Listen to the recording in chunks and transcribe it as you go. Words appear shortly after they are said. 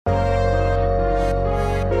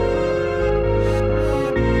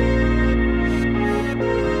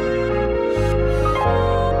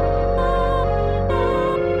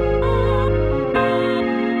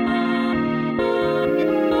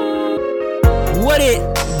What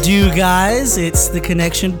it do, guys? It's the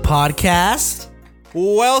Connection Podcast.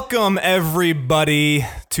 Welcome, everybody,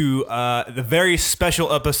 to the very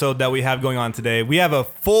special episode that we have going on today. We have a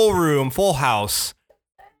full room, full house.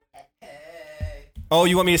 Oh,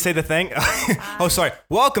 you want me to say the thing? Oh, sorry.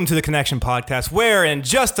 Welcome to the Connection Podcast, where in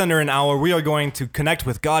just under an hour, we are going to connect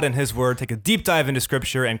with God and His Word, take a deep dive into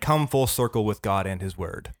Scripture, and come full circle with God and His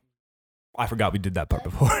Word. I forgot we did that part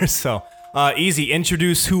before. So, easy.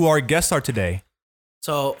 Introduce who our guests are today.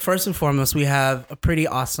 So first and foremost, we have a pretty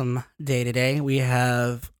awesome day today. We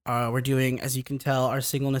have, we're doing, as you can tell, our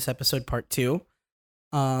singleness episode part 2.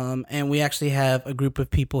 And we actually have a group of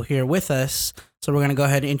people here with us. So we're going to go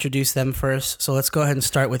ahead and introduce them first. So let's go ahead and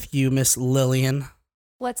start with you, Miss Lillian.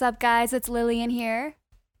 What's up, guys? It's Lillian here.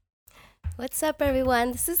 What's up,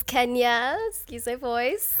 everyone? This is Kenya. Excuse my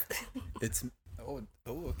voice. It's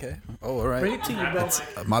okay. All right. Bring it to you, bro.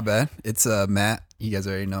 My bad. It's Matt. You guys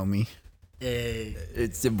already know me. Hey.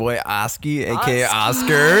 It's your boy Oski, aka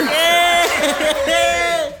Oscar.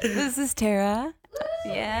 This is Tara.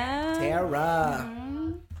 Yeah. Tara.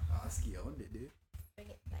 Oski owned it, dude.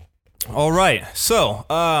 All right. So,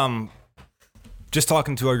 just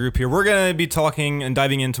talking to our group here, we're going to be talking and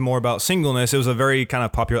diving into more about singleness. It was a very kind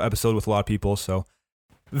of popular episode with a lot of people, so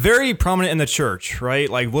very prominent in the church, right?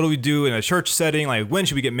 Like, what do we do in a church setting? Like, when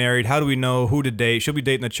should we get married? How do we know who to date? Should we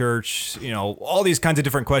date in the church? You know, all these kinds of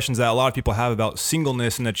different questions that a lot of people have about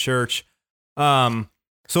singleness in the church. So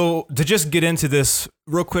to just get into this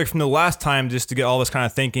real quick from the last time, just to get all of us kind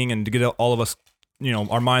of thinking and to get all of us, you know,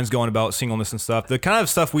 our minds going about singleness and stuff, the kind of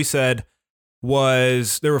stuff we said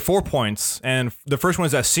was there were 4 points. And the first one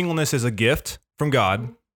is that singleness is a gift from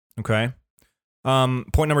God. Okay.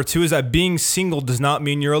 Point number 2 is that being single does not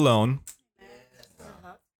mean you're alone.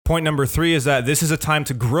 Point number 3 is that this is a time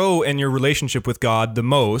to grow in your relationship with God the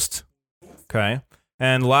most. Okay.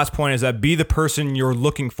 And the last point is that be the person you're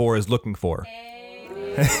looking for is looking for.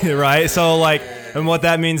 Right? So like, and what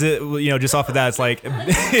that means, you know, just off of that, it's like,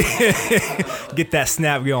 get that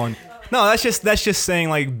snap going. No, that's just saying,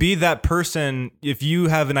 like, be that person. If you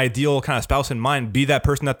have an ideal kind of spouse in mind, be that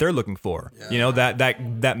person that they're looking for. Yeah. You know,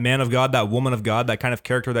 that man of God, that woman of God, that kind of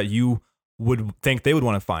character that you would think they would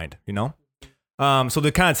want to find, you know? So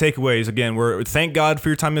the kind of takeaways, again, were thank God for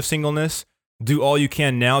your time of singleness, do all you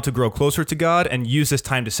can now to grow closer to God, and use this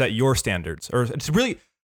time to set your standards. Or it's really,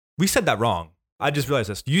 we said that wrong. I just realized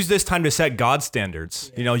this. Use this time to set God's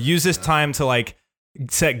standards. You know, use this time to, like,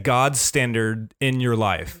 set God's standard in your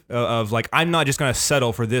life of like, I'm not just going to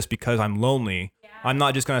settle for this because I'm lonely. Yeah. I'm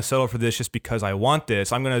not just going to settle for this just because I want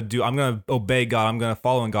this. I'm going to obey God. I'm going to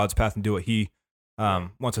follow in God's path and do what He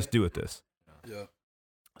wants us to do with this. Yeah.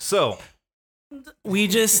 So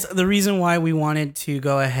the reason why we wanted to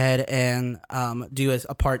go ahead and do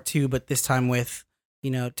a part 2, but this time with,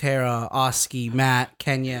 you know, Tara, Oski, Matt,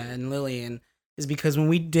 Kenya, and Lillian, is because when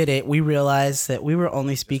we did it, we realized that we were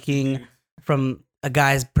only speaking from a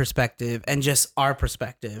guy's perspective and just our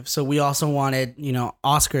perspective. So we also wanted, you know,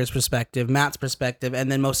 Oscar's perspective, Matt's perspective,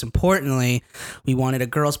 and then most importantly, we wanted a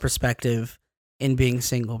girl's perspective in being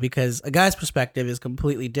single, because a guy's perspective is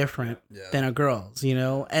completely different than a girl's, you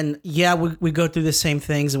know? And yeah, we go through the same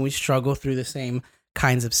things and we struggle through the same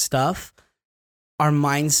kinds of stuff. Our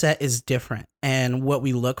mindset is different and what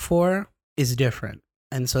we look for is different.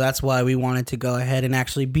 And so that's why we wanted to go ahead and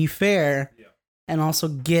actually be fair and also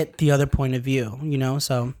get the other point of view, you know?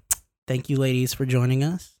 So thank you, ladies, for joining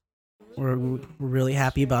us. We're really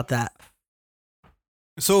happy about that.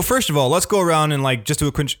 So first of all, let's go around and like just do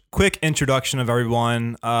a quick introduction of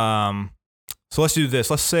everyone. So let's do this.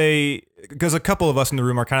 Let's say, because a couple of us in the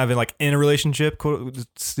room are kind of in a relationship,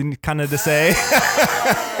 kind of to say,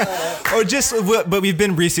 or just, but we've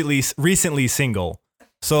been recently single.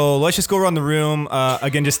 So let's just go around the room.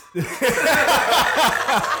 Again, just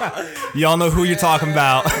y'all know who you're talking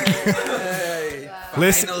about.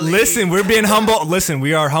 Listen, we're being humble. Listen,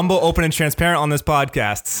 we are humble, open, and transparent on this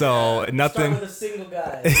podcast. So nothing. Start with a single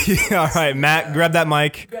guy. Yeah, all right, Matt, grab that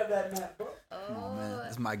mic. Grab that mic.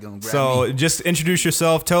 This mic gonna grab So me. just introduce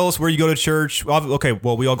yourself. Tell us where you go to church. Okay,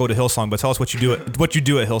 well, we all go to Hillsong, but tell us what you do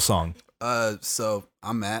at Hillsong. So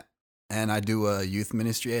I'm Matt, and I do a youth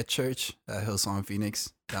ministry at church at Hillsong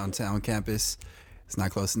Phoenix downtown campus. It's not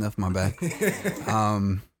close enough, my bad.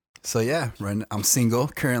 So yeah, I'm single,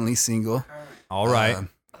 currently single. All right.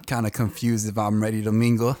 Kind of confused if I'm ready to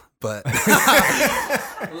mingle, but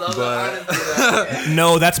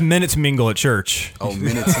No, that's minutes mingle at church. Oh,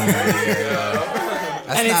 minutes mingle.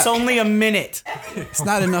 And it's only a minute. It's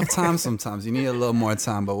not enough time sometimes. You need a little more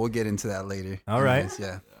time, but we'll get into that later. All right.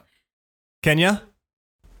 Yeah. Kenya?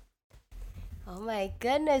 Oh my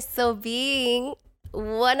goodness. So being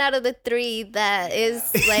one out of the three that is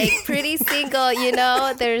like pretty single. You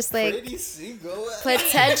know, there's like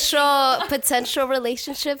potential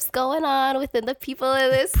relationships going on within the people in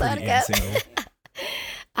this podcast.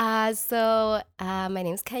 So my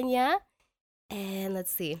name's Kenya, and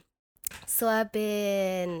let's see. So I've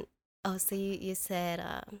been. Oh, so you said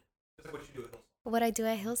what I do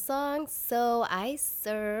at Hillsong. So I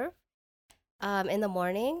serve in the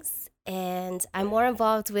mornings, and I'm more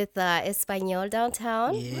involved with Espanol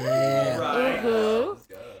downtown. Yeah.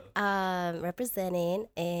 Representing,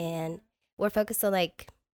 and we're focused on like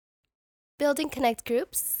building connect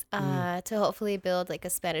groups to hopefully build like a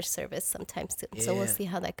Spanish service sometime soon. So we'll see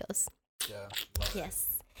how that goes. Yeah.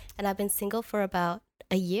 Yes. And I've been single for about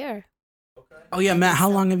a year. Oh yeah, Matt. How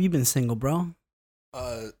long have you been single, bro?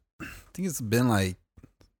 I think it's been like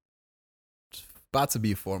about to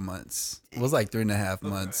be 4 months. It was like 3.5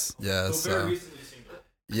 months. Yeah. So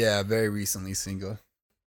yeah, very recently single.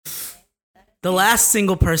 The last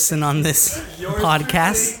single person on this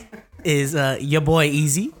podcast is your boy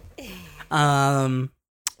Easy.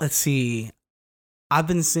 Let's see. I've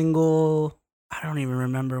been single. I don't even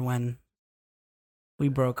remember when we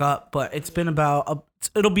broke up, but it's been about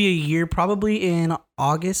it'll be a year, probably in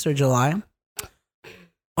August or July.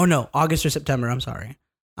 Oh no, August or September. I'm sorry.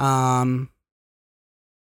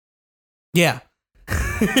 Yeah.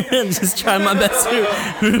 I'm just trying my best to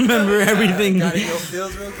remember everything. Gotta go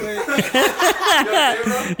feels real quick.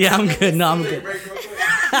 Yeah, I'm good. No, I'm good.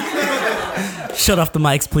 Shut off the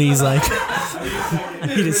mics, please. Like, I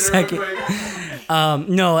need a second.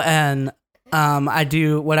 No, and I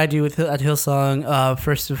do what I do at Hillsong.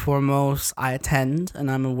 First and foremost, I attend, and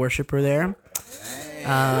I'm a worshiper there.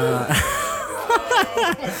 I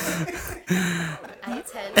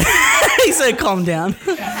attend. He said, "Calm down."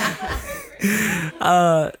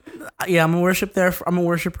 Yeah, I'm a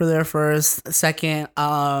worshiper there first. Second,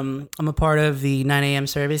 I'm a part of the 9 a.m.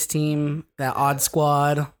 service team, that odd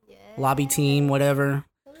squad, lobby team, whatever.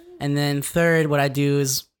 And then third, what I do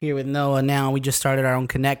is here with Noah now. We just started our own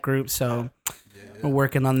Connect group, so we're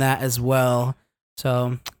working on that as well.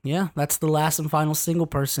 So yeah, that's the last and final single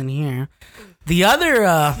person here. The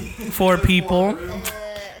other 4 people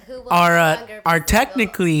are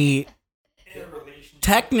technically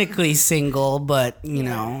single, but you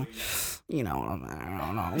know, I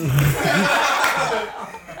don't know.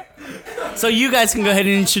 So you guys can go ahead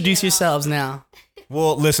and introduce yourselves now.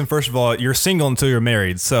 Well, listen, first of all, you're single until you're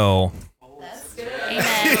married, so Amen.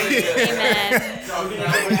 Amen.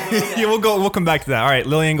 yeah, we'll come back to that. All right,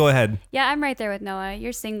 Lillian, go ahead. Yeah, I'm right there with Noah.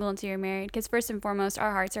 You're single until you're married, because first and foremost,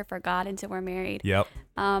 our hearts are for God until we're married. Yep.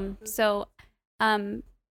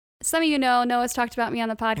 Some of you know Noah's talked about me on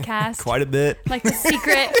the podcast. Quite a bit. Like the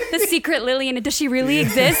secret Lillian. Does she really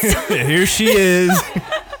exist? Here she is.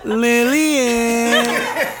 Lillian.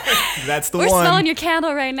 That's the We're one. smelling your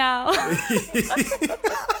candle right now.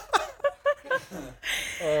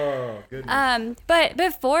 Oh, goodness. But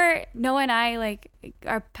before Noah and I, like,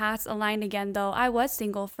 our paths aligned again, though, I was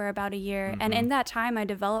single for about a year. And in that time, I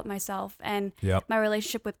developed myself and my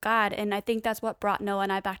relationship with God. And I think that's what brought Noah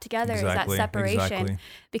and I back together, is that separation.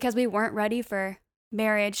 Because we weren't ready for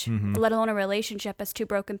marriage, let alone a relationship, as 2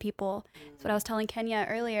 broken people. That's what I was telling Kenya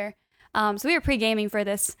earlier. So we were pre-gaming for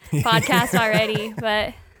this podcast already.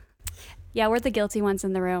 But yeah, we're the guilty ones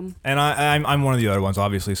in the room. And I'm one of the other ones,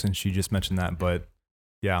 obviously, since you just mentioned that. But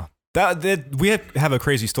yeah, that we have a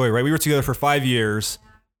crazy story, right? We were together for 5 years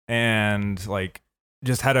and like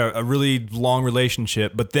just had a really long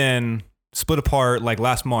relationship, but then split apart like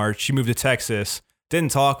last March. She moved to Texas,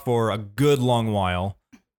 didn't talk for a good long while,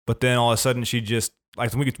 but then all of a sudden she just,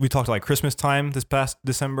 like, we talked like Christmas time this past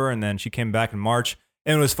December, and then she came back in March.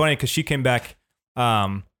 And it was funny because she came back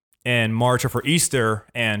in March or for Easter,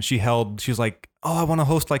 and she was like, oh, I want to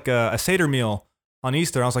host like a Seder meal on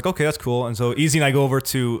Easter. I was like, okay, that's cool. And so Easy and I go over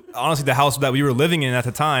to, honestly, the house that we were living in at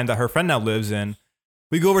the time that her friend now lives in.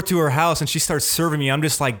 We go over to her house and she starts serving me. I'm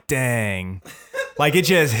just like, dang. Like, it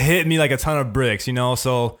just hit me like a ton of bricks, you know?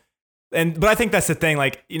 So, but I think that's the thing.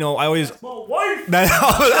 Like, you know, I was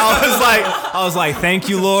like, thank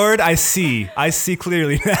you, Lord. I see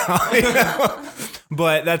clearly now. You know?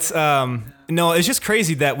 But that's, no, it's just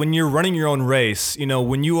crazy that when you're running your own race, you know,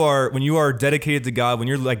 when you are dedicated to God, when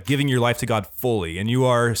you're like giving your life to God fully, and you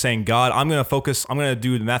are saying, God, I'm going to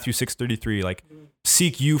do Matthew 6:33, like,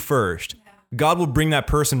 seek you first. God will bring that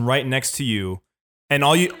person right next to you, and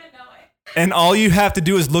all you have to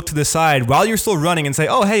do is look to the side while you're still running and say,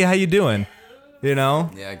 oh, hey, how you doing? You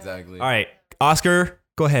know? Yeah, exactly. All right, Oscar,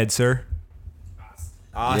 go ahead, sir.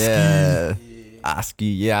 Yeah. Oski.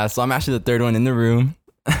 Yeah, so I'm actually the third one in the room.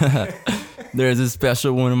 there's a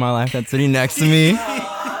special one in my life that's sitting next to me.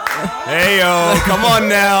 Hey, yo, come on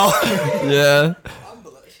now. Yeah.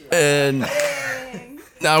 And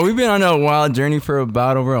now we've been on a wild journey for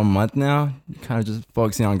about over a month now, kind of just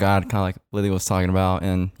focusing on God, kind of like Lily was talking about.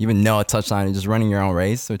 And even Noah touched on it, just running your own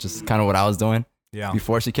race, which is kind of what I was doing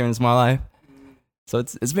before she came into my life. So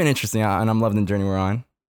it's been interesting, and I'm loving the journey we're on.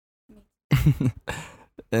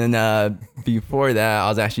 And before that, I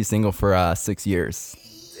was actually single for 6 years.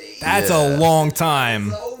 That's a long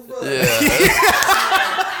time.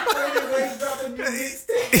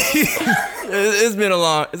 It's been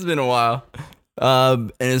a while.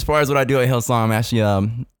 And as far as what I do at Hillsong, I'm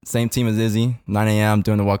actually same team as Izzy, 9 a.m.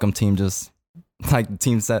 doing the welcome team, just like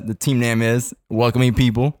the team name is, welcoming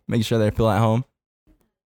people, making sure they feel at home.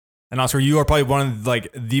 And Oscar, you are probably one of like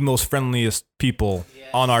the most friendliest people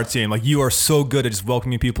on our team. Like you are so good at just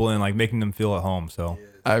welcoming people and like making them feel at home. So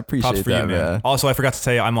I appreciate props for that, you, man. man. Also, I forgot to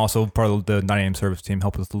say I'm also part of the 9 a.m. service team,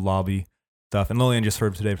 help with the lobby stuff. And Lillian just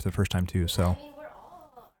served today for the first time too. So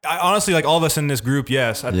I honestly, like all of us in this group,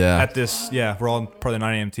 yes. At this, we're all part of the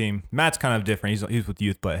 9 a.m. team. Matt's kind of different. He's with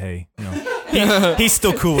youth, but hey, you know, he's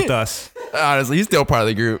still cool with us. Honestly, he's still part of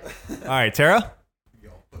the group. All right, Tara.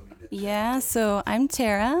 Yeah, so I'm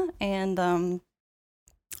Tara, and I'm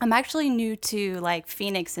actually new to like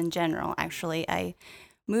Phoenix in general. Actually, I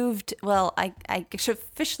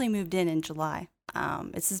officially moved in July.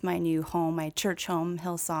 This is my new home, my church home,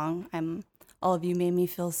 Hillsong. All of you made me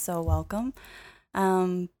feel so welcome.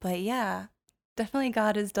 But yeah, definitely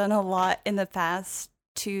God has done a lot in the past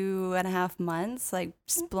 2.5 months, like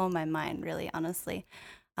just blown my mind, really, honestly.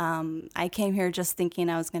 I came here just thinking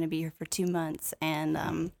I was going to be here for 2 months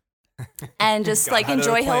and just like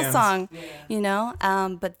enjoy Hillsong, you know?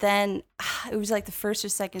 But then it was like the first or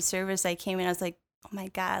second service I came in, I was like, oh my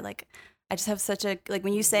God, like I just have such a, like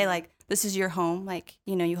when you say like, this is your home, like,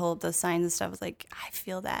 you know, you hold up those signs and stuff, I was like, I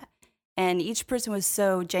feel that. And each person was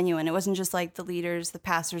so genuine. It wasn't just like the leaders, the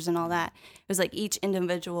pastors and all that. It was like each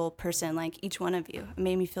individual person, like each one of you. It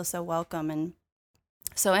made me feel so welcome. And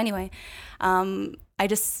so anyway, I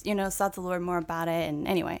just, you know, sought the Lord more about it. And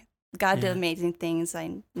anyway, God did amazing things.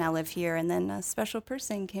 I now live here. And then a special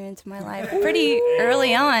person came into my life pretty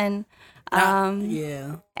early on.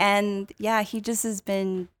 And yeah, he just has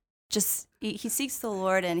been he seeks the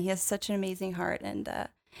Lord and he has such an amazing heart. And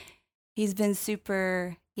he's been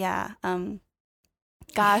super,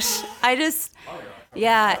 gosh, every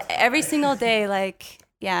single day, like,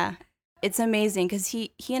 it's amazing because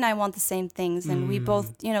he and I want the same things. And we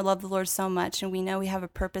both, you know, love the Lord so much. And we know we have a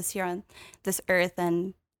purpose here on this earth.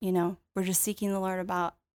 And you know, we're just seeking the Lord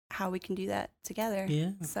about how we can do that together.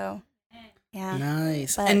 Yeah. So, yeah.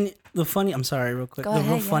 Nice. But and I'm sorry, real quick.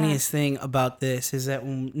 The funniest thing about this is that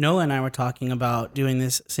when Noah and I were talking about doing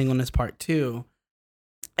this singleness part 2,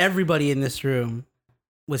 everybody in this room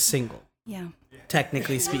was single. Yeah.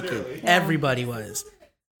 Technically speaking, everybody was.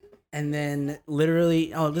 And then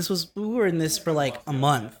literally, we were in this for like a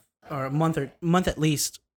month at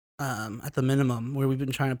least, at the minimum, where we've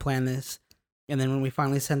been trying to plan this. And then when we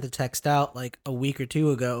finally sent the text out like a week or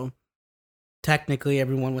 2 ago, technically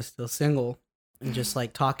everyone was still single and just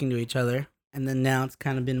like talking to each other. And then now it's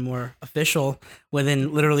kind of been more official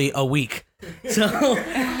within literally a week. So,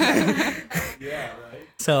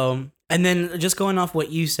 So, and then just going off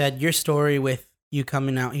what you said, your story with you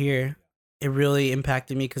coming out here, it really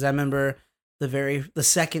impacted me because I remember the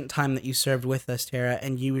second time that you served with us, Tara,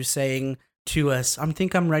 and you were saying to us, I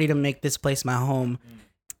think I'm ready to make this place my home.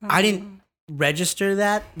 I didn't register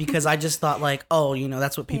that because I just thought like, oh, you know,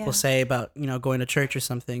 that's what people say about, you know, going to church or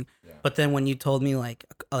something. But then when you told me like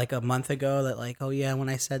a month ago that like, oh yeah, when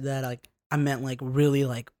I said that, like I meant like really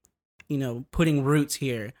like, you know, putting roots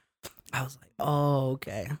here. I was like, oh,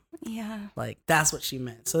 okay. Yeah. Like that's what she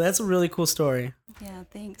meant. So that's a really cool story. Yeah,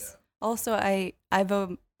 thanks. Also, I've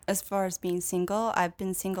as far as being single, I've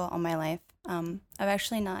been single all my life. I've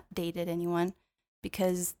actually not dated anyone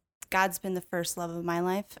because God's been the first love of my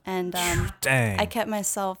life. And I kept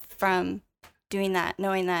myself from doing that,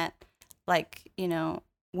 knowing that, like, you know,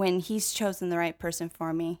 when he's chosen the right person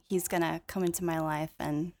for me, he's going to come into my life.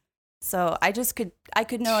 And so I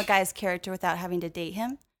could know a guy's character without having to date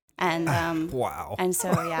him. And wow. And so,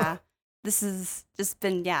 yeah, this has just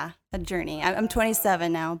been, a journey. I'm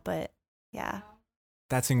 27 now, but yeah.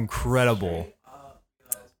 That's incredible.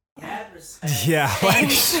 Yeah, like,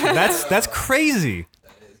 that's crazy.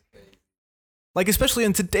 Like, especially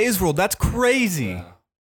in today's world, that's crazy.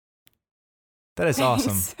 That is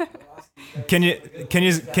awesome. Can you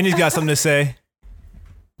got something to say?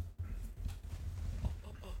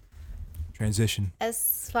 Transition.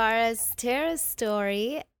 As far as Tara's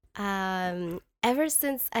story, ever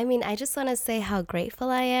since, I mean, I just want to say how grateful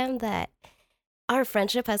I am that our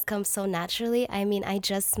friendship has come so naturally. I mean, I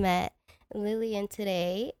just met Lillian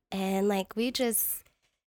today, and like we just,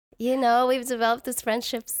 we've developed this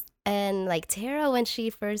friendships. And like Tara, when she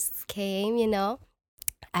first came,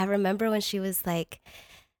 I remember when she was like,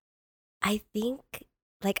 I think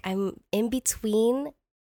like I'm in between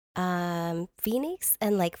Phoenix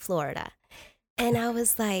and like Florida. And I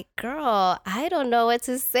was like, girl, I don't know what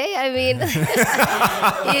to say. I mean,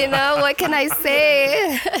 what can I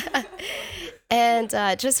say? And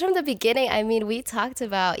just from the beginning, I mean, we talked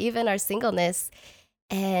about even our singleness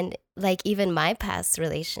and like even my past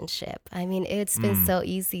relationship. I mean, it's been so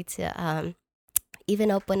easy to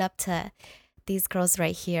even open up to these girls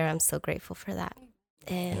right here. I'm so grateful for that.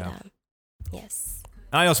 And yes.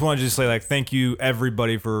 I also want to just say like, thank you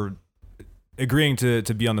everybody for agreeing to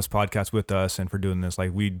be on this podcast with us and for doing this.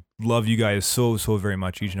 Like, we love you guys so very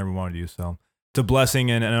much, each and every one of you. So it's a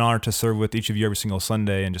blessing and an honor to serve with each of you every single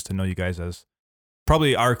Sunday and just to know you guys as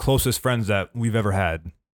probably our closest friends that we've ever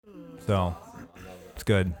had. So it's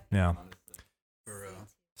good. Yeah.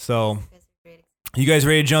 So you guys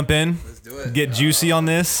ready to jump in? Let's do it. Get juicy on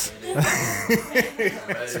this? 2 hours.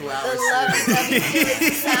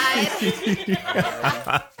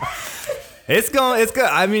 It's good.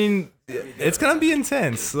 I mean, it's gonna be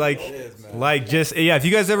intense. Like just if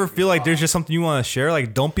you guys ever feel like there's just something you want to share,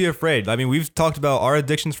 like don't be afraid. I mean, we've talked about our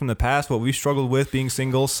addictions from the past, what we've struggled with being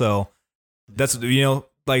single. So that's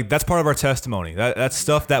that's part of our testimony. That's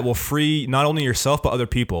stuff that will free not only yourself but other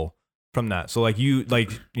people from that. So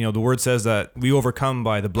the word says that we overcome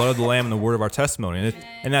by the blood of the Lamb and the word of our testimony,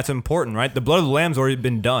 and that's important, right? The blood of the Lamb's already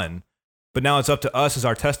been done. But now it's up to us as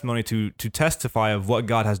our testimony to testify of what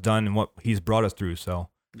God has done and what He's brought us through. So,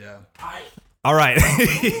 yeah. All right.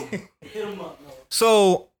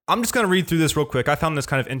 So I'm just going to read through this real quick. I found this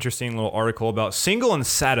kind of interesting little article about single and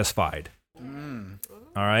satisfied.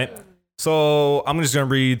 All right. So I'm just going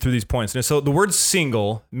to read through these points. And so the word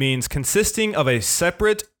single means consisting of a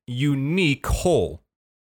separate, unique whole.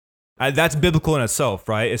 That's biblical in itself,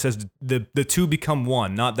 right? It says the two become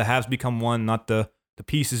one, not the halves become one, not the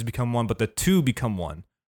pieces become one, but the two become one,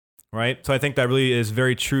 right? So I think that really is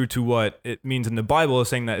very true to what it means in the Bible, is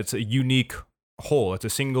saying that it's a unique whole. It's a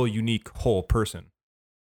single, unique whole person.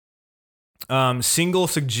 Single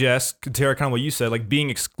suggests, Tara, kind of what you said, like being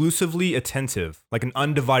exclusively attentive, like an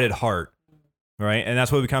undivided heart, right? And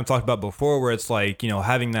that's what we kind of talked about before, where it's like,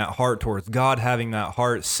 having that heart towards God, having that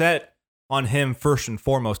heart set on Him first and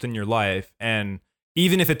foremost in your life. And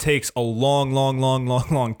even if it takes a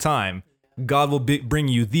long time, God will bring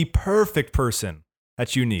you the perfect person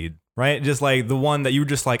that you need, right? Just like the one that you were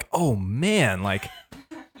just like, oh man, like,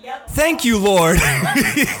 thank you, Lord.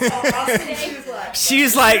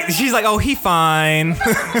 She's like, oh, he fine.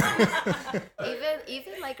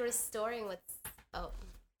 even like restoring what's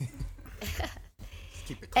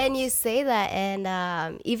and you say that,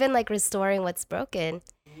 and even like restoring what's broken.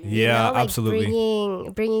 Yeah, like absolutely.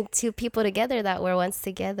 Bringing two people together that were once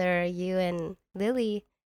together, you and Lily.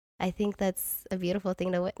 I think that's a beautiful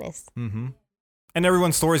thing to witness. Mm-hmm. And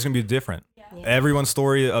everyone's story is going to be different. Yeah. Everyone's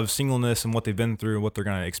story of singleness and what they've been through and what they're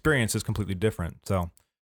going to experience is completely different. So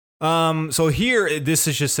here, this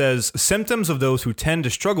just says, symptoms of those who tend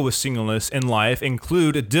to struggle with singleness in life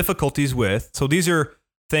include difficulties with. So these are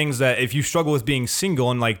things that if you struggle with being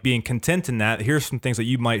single and like being content in that, here's some things that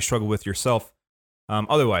you might struggle with yourself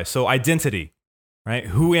otherwise. So identity, right?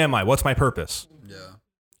 Who am I? What's my purpose? Yeah.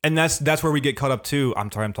 And that's where we get caught up too.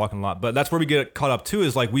 I'm sorry, I'm talking a lot, but that's where we get caught up too,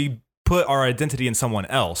 is like we put our identity in someone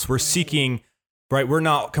else. We're seeking, right? We're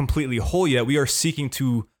not completely whole yet. We are seeking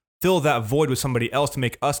to fill that void with somebody else to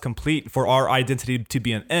make us complete, for our identity to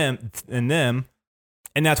be in them.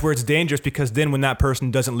 And that's where it's dangerous, because then when that person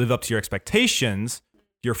doesn't live up to your expectations,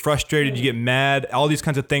 you're frustrated, you get mad, all these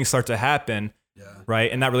kinds of things start to happen,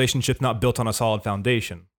 right? And that relationship's not built on a solid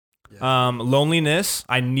foundation. Yeah. Loneliness.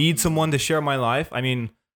 I need someone to share my life. I mean,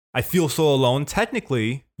 I feel so alone.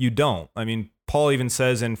 Technically, you don't. I mean, Paul even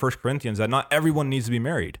says in 1 Corinthians that not everyone needs to be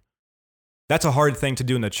married. That's a hard thing to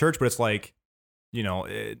do in the church, but it's like,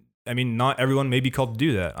 not everyone may be called to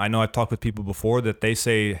do that. I know I've talked with people before that they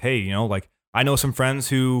say, hey, like I know some friends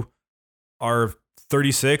who are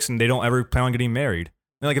 36 and they don't ever plan on getting married.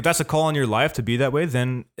 And like, if that's a call in your life to be that way,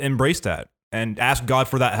 then embrace that and ask God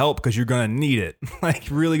for that help, because you're going to need it. Like,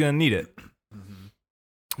 really going to need it. Mm-hmm.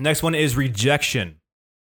 Next one is rejection.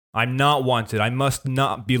 I'm not wanted. I must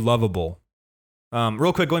not be lovable.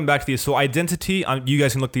 Real quick, going back to these. So identity, you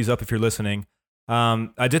guys can look these up if you're listening.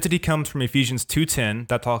 Identity comes from Ephesians 2:10.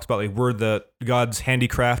 That talks about like we're God's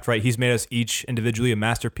handicraft, right? He's made us each individually a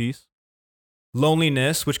masterpiece.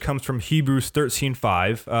 Loneliness, which comes from Hebrews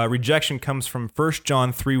 13:5. Rejection comes from 1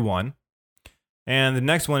 John 3:1. And the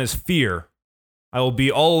next one is fear. I will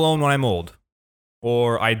be all alone when I'm old.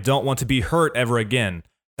 Or I don't want to be hurt ever again.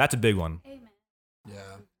 That's a big one.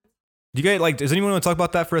 Yeah. Do you guys like? Does anyone want to talk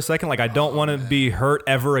about that for a second? Like, I don't want to be hurt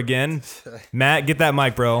ever again. Matt, get that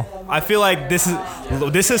mic, bro. I feel like this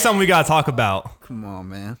is something we gotta talk about. Come on,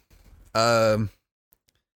 man.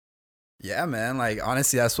 Yeah, man. Like,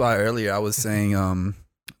 honestly, that's why earlier I was saying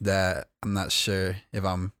that I'm not sure if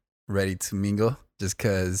I'm ready to mingle, just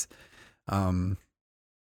because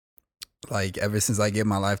like ever since I gave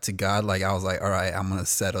my life to God, like I was like, all right, I'm gonna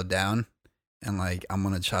settle down, and like I'm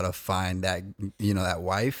gonna try to find that, that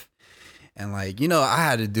wife. And like, I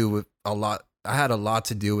had to do with a lot. I had a lot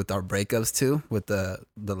to do with our breakups too, with the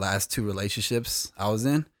last 2 relationships I was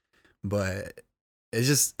in. But it's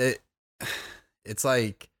just it's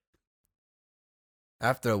like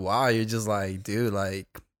after a while you're just like, dude, like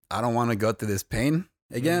I don't want to go through this pain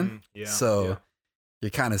again. So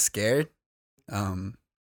you're kind of scared. I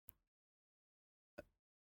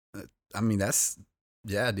mean,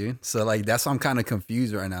 dude. So like that's why I'm kind of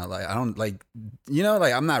confused right now. Like I don't like,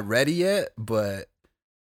 like I'm not ready yet, but.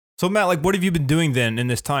 So Matt, like, what have you been doing then in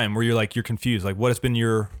this time where you're confused? Like, what do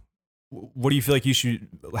you feel like you should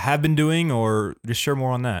have been doing, or just share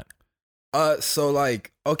more on that? So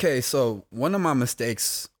like, okay, so one of my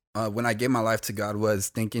mistakes when I gave my life to God was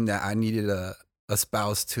thinking that I needed a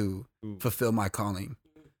spouse to fulfill my calling.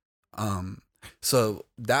 So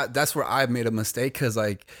that's where I made a mistake, because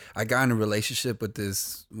like I got in a relationship with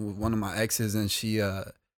one of my exes, and she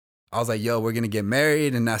I was like, yo, we're gonna get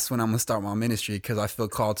married, and that's when I'm gonna start my ministry, because I feel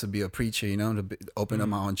called to be a preacher, to open up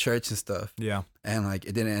my own church and stuff. Yeah. And like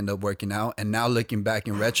it didn't end up working out, and now looking back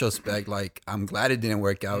in retrospect, like I'm glad it didn't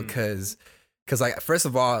work out, because like first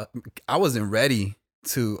of all, I wasn't ready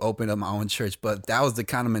to open up my own church, but that was the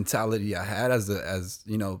kind of mentality I had as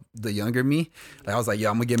the younger me. Like I was like, yo,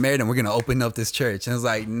 I'm gonna get married and we're gonna open up this church. And it's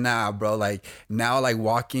like, nah, bro. Like now, like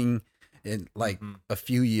walking in like a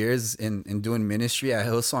few years in doing ministry at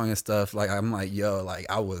Hillsong and stuff, like I'm like, yo, like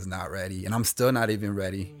I was not ready, and I'm still not even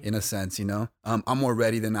ready in a sense, I'm more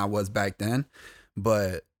ready than I was back then.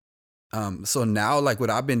 But so now like what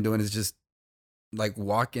I've been doing is just like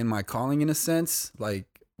walk in my calling in a sense, like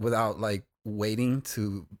without like waiting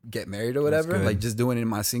to get married or whatever, like just doing it in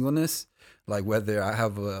my singleness. Like whether I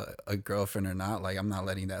have a girlfriend or not, like I'm not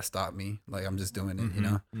letting that stop me. Like I'm just doing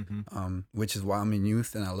it, which is why I'm in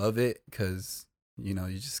youth, and I love it, because you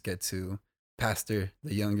just get to pastor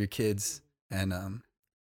the younger kids, and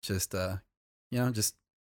just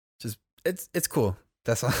it's cool.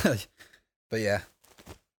 That's all. But yeah.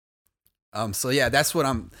 So yeah, that's what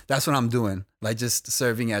I'm doing. Like just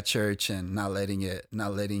serving at church and not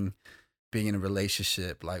letting being in a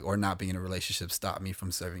relationship, like, or not being in a relationship stop me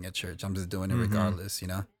from serving at church. I'm just doing it regardless,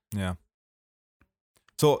 Yeah.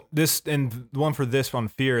 So this, and the one for this on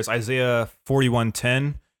fear is Isaiah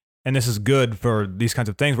 41:10. And this is good for these kinds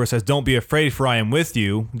of things, where it says, don't be afraid, for I am with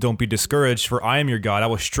you. Don't be discouraged, for I am your God. I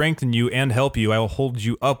will strengthen you and help you. I will hold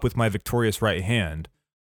you up with my victorious right hand.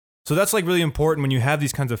 So that's like really important when you have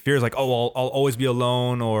these kinds of fears, like, oh, I'll always be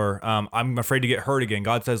alone, or I'm afraid to get hurt again.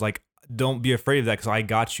 God says, like, don't be afraid of that, because I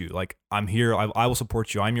got you. Like, I'm here. I will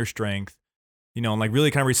support you. I'm your strength. And like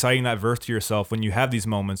really kind of reciting that verse to yourself when you have these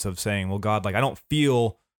moments of saying, well, God, like, I don't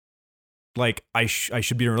feel like I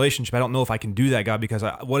should be in a relationship. I don't know if I can do that, God, because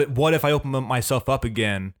what if I open myself up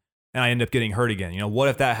again and I end up getting hurt again? What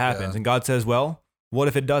if that happens? Yeah. And God says, well, what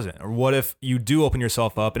if it doesn't? Or what if you do open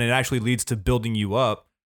yourself up and it actually leads to building you up,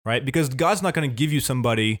 right? Because God's not going to give you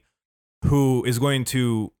somebody who is going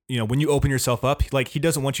to, when you open yourself up, like, he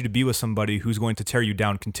doesn't want you to be with somebody who's going to tear you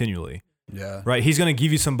down continually. Yeah. Right. He's going to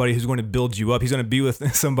give you somebody who's going to build you up. He's going to be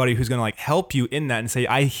with somebody who's going to like help you in that and say,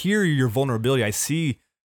 I hear your vulnerability. I see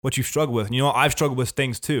what you've struggled with. And I've struggled with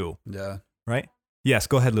things too. Yeah. Right? Yes.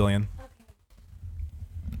 Go ahead, Lillian.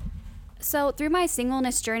 So through my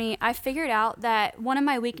singleness journey, I figured out that one of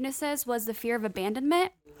my weaknesses was the fear of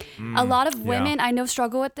abandonment. A lot of women I know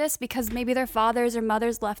struggle with this because maybe their fathers or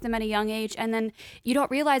mothers left them at a young age, and then you don't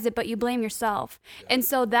realize it, but you blame yourself. And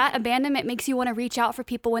so that abandonment makes you want to reach out for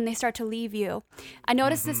people when they start to leave you. I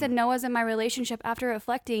noticed this in Noah's and my relationship after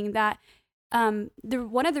reflecting that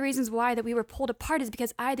one of the reasons why that we were pulled apart is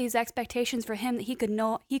because I had these expectations for him that he could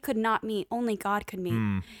not meet. Only God could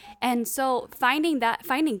meet. And so finding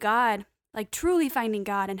God, like truly finding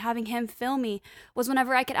God and having him fill me, was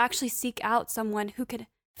whenever I could actually seek out someone who could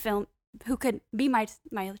be my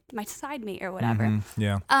side mate or whatever.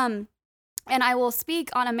 Yeah. And I will speak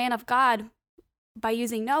on a man of God by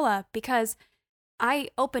using Noah, because I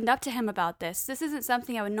opened up to him about this. This isn't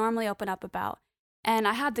something I would normally open up about. And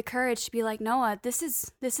I had the courage to be like, Noah, this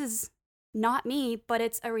is not me, but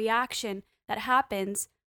it's a reaction that happens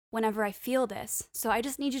whenever I feel this. So I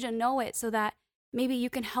just need you to know it so that maybe you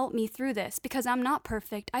can help me through this, because I'm not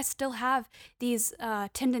perfect. I still have these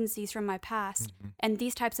tendencies from my past, and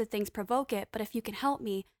these types of things provoke it. But if you can help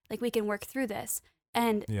me, like, we can work through this.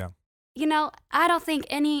 And, you know, I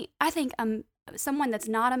think someone that's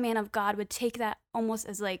not a man of God would take that almost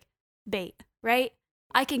as like bait, right?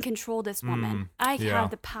 I can control this woman. I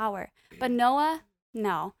have the power. But Noah,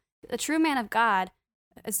 no. A true man of God,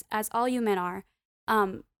 as all you men are,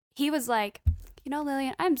 he was like, you know,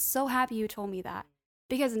 Lillian, I'm so happy you told me that,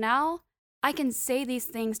 because now I can say these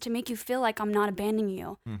things to make you feel like I'm not abandoning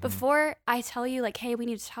you. Before I tell you, like, hey, we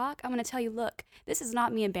need to talk, I'm going to tell you, look, this is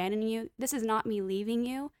not me abandoning you. This is not me leaving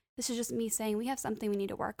you. This is just me saying we have something we need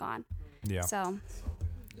to work on. Yeah. So.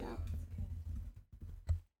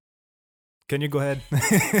 Can you go ahead?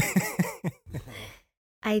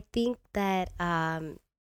 I think that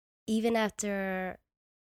even after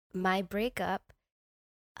my breakup,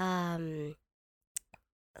 let's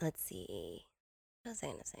see, what was I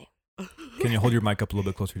gonna say? Can you hold your mic up a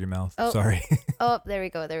little bit closer to your mouth? Oh, sorry. Oh, there we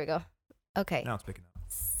go. Okay. Now it's picking up.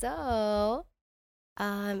 So,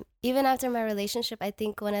 even after my relationship, I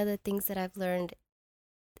think one of the things that I've learned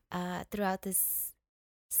throughout this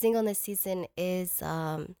singleness season is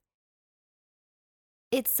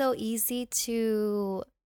it's so easy to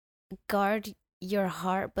guard your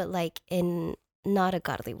heart, but like in not a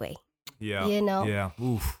godly way. Yeah. You know? Yeah.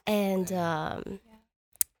 Oof. And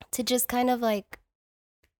to just kind of like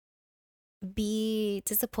be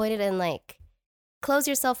disappointed and like close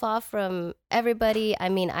yourself off from everybody. I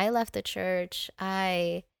mean, I left the church.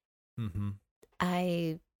 I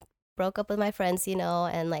broke up with my friends, you know,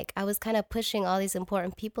 and like I was kind of pushing all these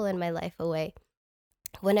important people in my life away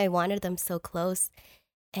when I wanted them so close.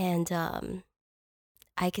 And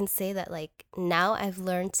I can say that like now I've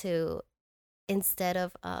learned to, instead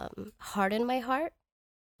of harden my heart,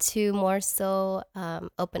 to more so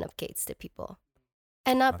open up gates to people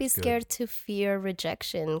and not be scared to fear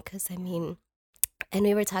rejection. Because I mean, and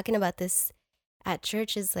we were talking about this at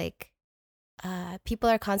church, is like people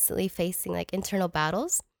are constantly facing like internal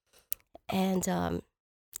battles, and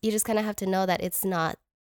you just kind of have to know that it's not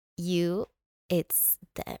you, it's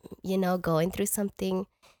them, you know, going through something.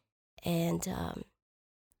 And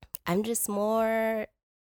I'm just more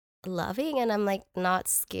loving, and I'm like not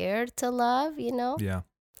scared to love, you know? Yeah.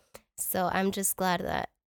 So I'm just glad that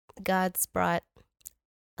God's brought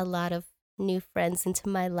a lot of new friends into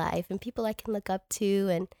my life and people I can look up to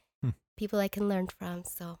and people I can learn from.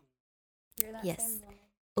 So You're that yes. same woman.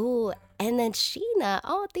 Ooh, and then Sheena.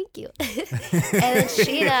 Oh, thank you. And then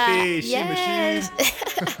Sheena, yes.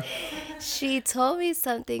 She told me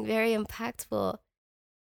something very impactful,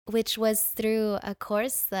 which was through a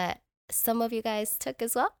course that some of you guys took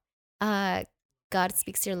as well. God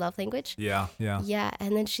Speaks Your Love Language. Yeah. Yeah,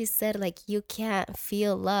 and then she said, like, you can't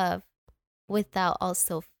feel love without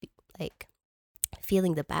also like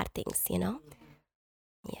feeling the bad things, you know?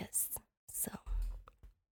 Yes. So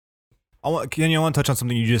Kenny, I want to touch on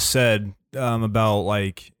something you just said about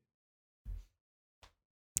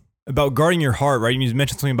guarding your heart, right? You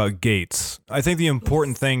mentioned something about gates. I think the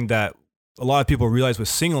important thing that a lot of people realize with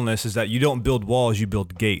singleness is that you don't build walls, you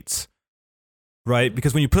build gates, right?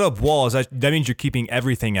 Because when you put up walls, that means you're keeping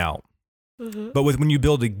everything out. But when you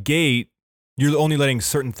build a gate, you're only letting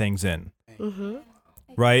certain things in,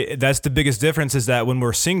 right? That's the biggest difference, is that when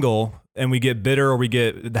we're single and we get bitter or we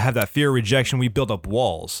have that fear of rejection, we build up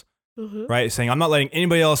walls. Right? Saying, I'm not letting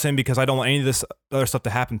anybody else in because I don't want any of this other stuff to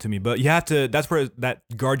happen to me. But you have to, that's where that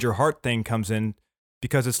guard your heart thing comes in,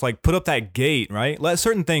 because it's like, put up that gate, right? Let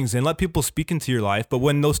certain things in, let people speak into your life. But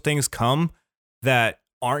when those things come that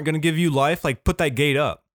aren't going to give you life, like, put that gate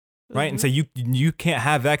up, right? And say, you can't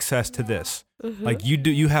have access to this. Like,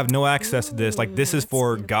 you have no access to this. Like, this is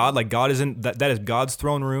for God. Like, God isn't, that is God's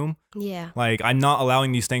throne room. yeah. Like, I'm not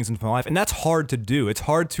allowing these things into my life. And that's hard to do. It's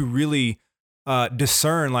hard to really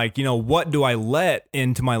discern, like, you know, what do I let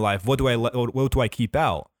into my life? What do I keep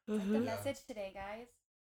out? The message today, guys.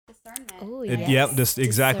 Discernment. Oh, Yep, yes. just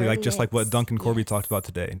exactly, like just like what Duncan Corby Yes. talked about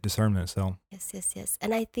today, discernment. So Yes.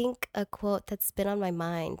 And I think a quote that's been on my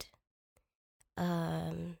mind,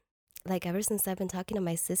 like ever since I've been talking to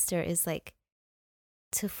my sister, is like,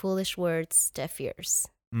 to foolish words, deaf ears.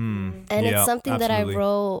 And it's something that I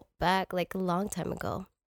wrote back like a long time ago.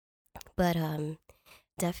 But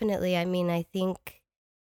definitely, I mean, I think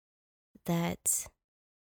that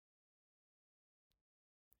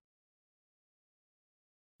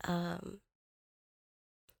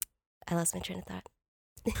I lost my train of thought.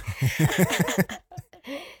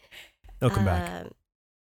 They'll come back.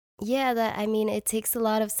 Yeah, that I mean, it takes a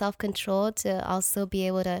lot of self-control to also be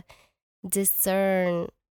able to discern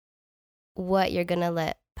what you're gonna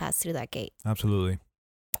let pass through that gate. Absolutely.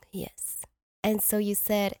 Yes. And so you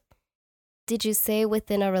said, did you say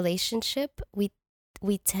within a relationship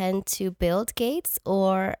we tend to build gates,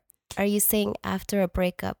 or are you saying after a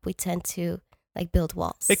breakup we tend to like build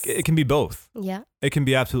walls? It can be both. Yeah. It can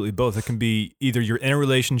be absolutely both. It can be either you're in a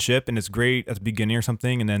relationship and it's great at the beginning or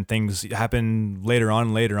something, and then things happen later on.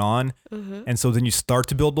 Mm-hmm. And so then you start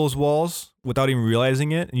to build those walls without even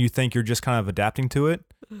realizing it, and you think you're just kind of adapting to it.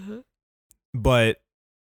 Mm-hmm. But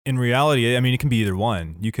in reality, I mean, it can be either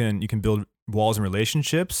one. You can build walls in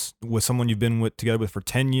relationships with someone you've been together with for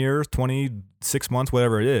 10 years, 26 months,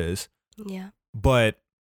 whatever it is. Yeah. But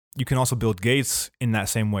you can also build gates in that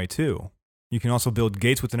same way too. You can also build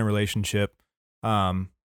gates within a relationship. And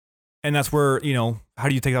that's where, how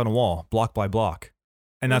do you take down a wall? Block by block.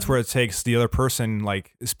 And that's where it takes the other person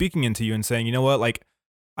like speaking into you and saying, you know what, like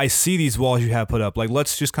I see these walls you have put up. Like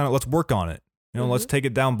let's work on it. Let's take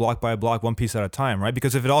it down block by block, one piece at a time, right?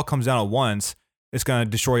 Because if it all comes down at once, it's going to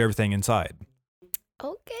destroy everything inside.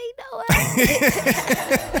 Okay, Noah.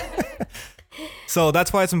 So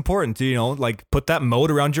that's why it's important to, like put that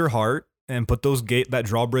moat around your heart and put that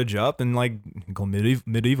drawbridge up and like go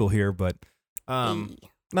medieval here. But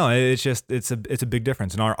no, it's just, it's a big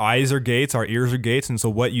difference. And our eyes are gates, our ears are gates. And so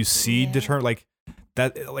what you see determine like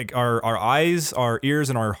that, like our eyes, our ears,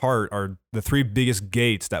 and our heart are the three biggest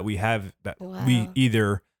gates that we have that we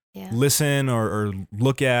either listen or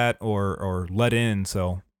look at or let in.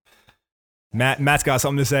 So Matt's got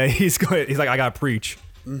something to say. He's like, I gotta preach.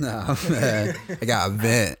 No, man. I got a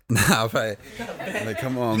vent. Like,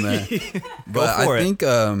 come on, man. But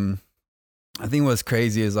I think what's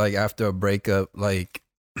crazy is like after a breakup, like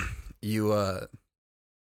you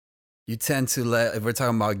tend to if we're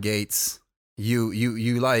talking about gates, you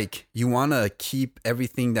want to keep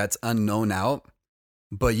everything that's unknown out,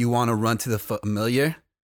 but you want to run to the familiar.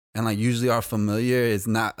 And like usually our familiar is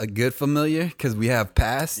not a good familiar because we have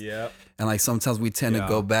past. Yeah. And like sometimes we tend to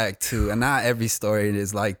go back to, and not every story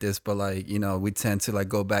is like this, but like, we tend to like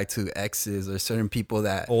go back to exes or certain people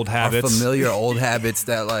that old habits, are familiar old habits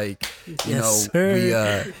that like,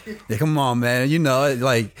 we, come on, man,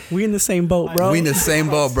 like we in the same boat, bro. We in the same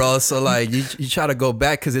boat, bro. So like you try to go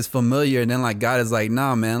back because it's familiar. And then like God is like,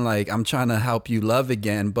 nah, man, like I'm trying to help you love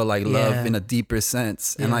again, but like love in a deeper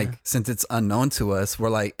sense. And like, since it's unknown to us,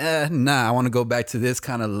 we're like, nah, I want to go back to this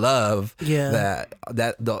kind of love that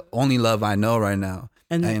the only love I know right now.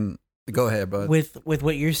 And go ahead, bro. With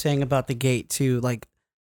what you're saying about the gate too, like,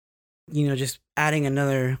 just adding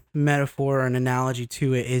another metaphor or an analogy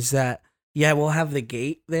to it is that, we'll have the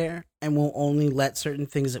gate there and we'll only let certain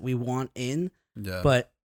things that we want in. Yeah.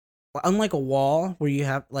 But unlike a wall where you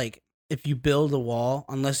have like, if you build a wall,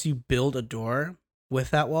 unless you build a door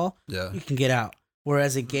with that wall, you can get out.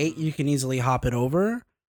 Whereas a gate, you can easily hop it over,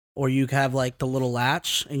 or you have like the little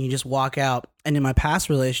latch and you just walk out. And in my past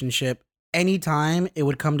relationship, anytime it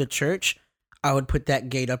would come to church, I would put that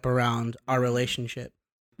gate up around our relationship.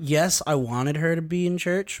 Yes, I wanted her to be in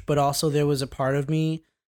church, but also there was a part of me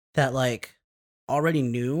that like already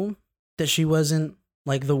knew that she wasn't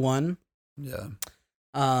like the one. Yeah.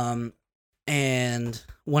 And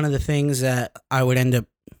one of the things that I would end up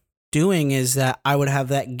doing is that I would have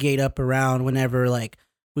that gate up around whenever like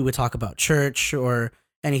we would talk about church or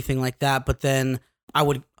anything like that, but then I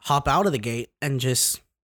would hop out of the gate and just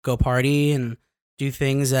go party and do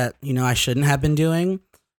things that I shouldn't have been doing.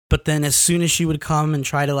 But then as soon as she would come and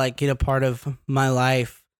try to like get a part of my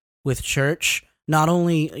life with church, not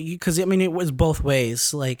only because it was both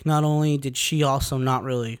ways, like not only did she also not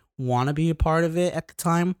really want to be a part of it at the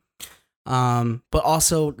time, but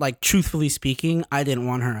also like truthfully speaking, I didn't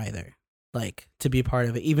want her either like to be a part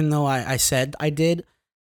of it, even though I said I did.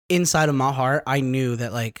 Inside of my heart, I knew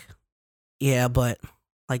that like, but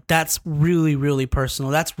like that's really, really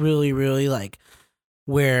personal. That's really, really like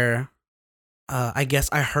where I guess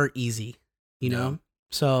I hurt easy, you know?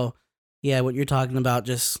 So what you're talking about,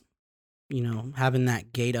 just, having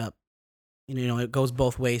that gate up, it goes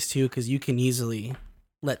both ways too, because you can easily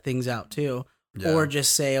let things out too. Yeah. Or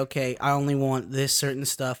just say, okay, I only want this certain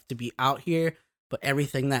stuff to be out here, but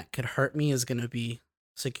everything that could hurt me is going to be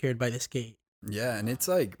secured by this gate. Yeah, and it's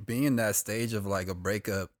like being in that stage of like a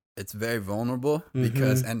breakup, it's very vulnerable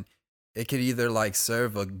because, and it could either like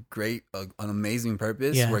serve an amazing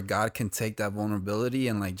purpose where God can take that vulnerability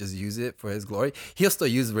and like just use it for his glory. He'll still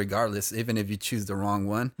use it regardless, even if you choose the wrong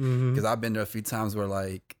one. Because I've been there a few times where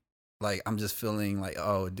like like I'm just feeling like,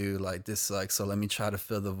 oh, dude, like this sucks. So let me try to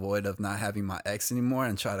fill the void of not having my ex anymore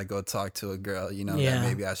and try to go talk to a girl, you know, that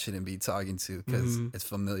maybe I shouldn't be talking to because it's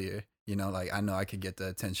familiar. You know, like I know I could get the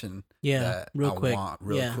attention that I want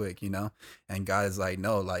real quick, you know. And God is like,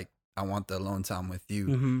 no, like I want the alone time with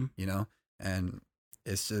you, you know. And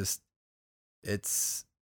it's just, it's,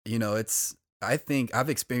 you know, it's. I think I've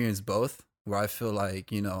experienced both, where I feel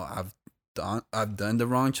like, you know, I've done the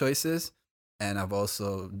wrong choices. And I've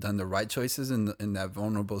also done the right choices in that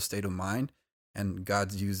vulnerable state of mind, and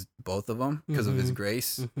God's used both of them because of His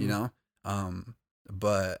grace, you know.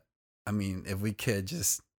 But I mean, if we could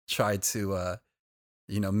just try to,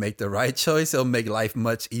 you know, make the right choice, it'll make life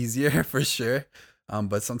much easier for sure.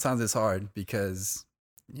 But sometimes it's hard because,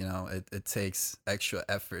 you know, it takes extra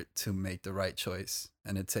effort to make the right choice,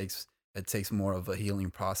 and it takes more of a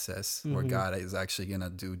healing process where God is actually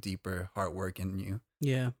gonna do deeper heart work in you.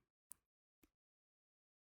 Yeah.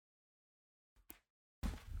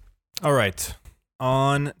 All right,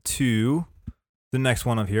 on to the next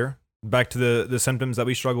one of here. Back to the symptoms that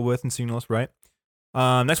we struggle with in singleness, right?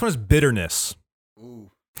 Next one is bitterness. Ooh.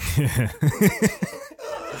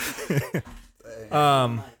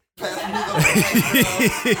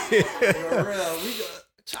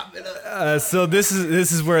 So this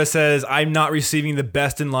is where it says, I'm not receiving the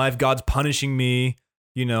best in life. God's punishing me,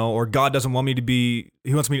 you know, or God doesn't want me to be.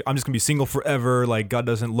 He wants me. I'm just gonna be single forever. Like God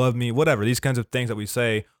doesn't love me. Whatever. These kinds of things that we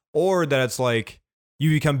say. Or that it's like you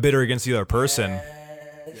become bitter against the other person.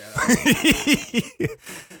 Yeah.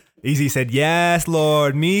 Easy said, yes,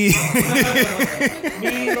 Lord, me.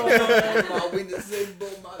 Me, Lord.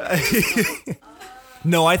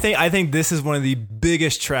 No, I think this is one of the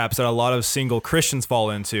biggest traps that a lot of single Christians fall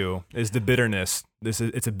into is the bitterness.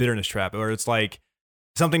 It's a bitterness trap, or it's like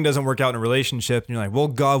something doesn't work out in a relationship, and you're like, well,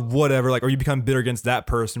 God, whatever. Like, or you become bitter against that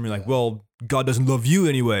person. And you're like, well, God doesn't love you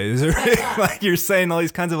anyways. Like you're saying all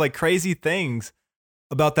these kinds of like crazy things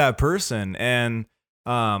about that person. And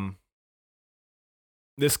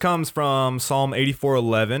this comes from Psalm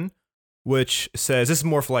 84:11, which says, this is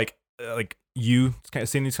more for like you kind of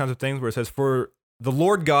seeing these kinds of things where it says, for the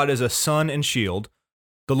Lord God is a sun and shield.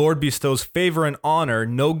 The Lord bestows favor and honor.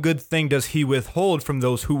 No good thing does He withhold from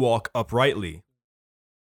those who walk uprightly.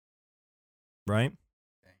 Right?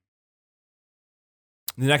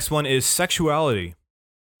 The next one is sexuality.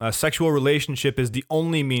 A sexual relationship is the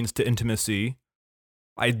only means to intimacy.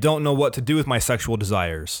 I don't know what to do with my sexual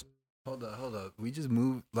desires. Hold up. We just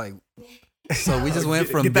moved, like, so we just went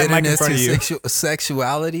from bitterness to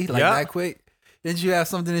sexuality, like that quick. Didn't you have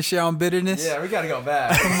something to share on bitterness? Yeah, we gotta go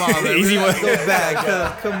back. Come on, man. Easy one. Go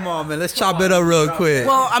back. Come on, man. Let's chop it up real quick.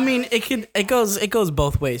 Well, I mean, it goes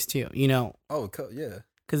both ways too, you know. Oh, yeah.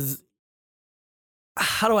 Because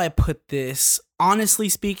how do I put this? Honestly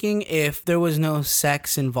speaking, if there was no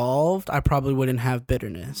sex involved, I probably wouldn't have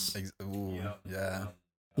bitterness. Ooh, yeah.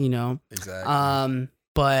 You know. Exactly.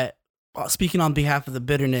 But speaking on behalf of the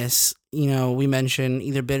bitterness, you know, we mentioned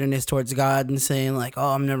either bitterness towards God and saying like, oh,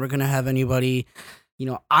 I'm never gonna have anybody. You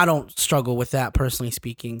know, I don't struggle with that personally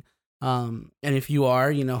speaking. And if you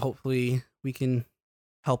are, you know, hopefully we can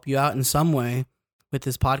help you out in some way with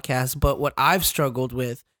this podcast. But what I've struggled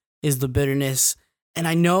with is the bitterness, and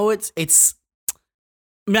I know it's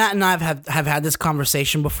Matt and I have had this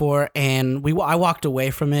conversation before, and I walked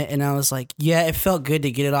away from it, and I was like, yeah, it felt good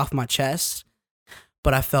to get it off my chest,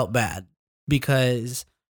 but I felt bad because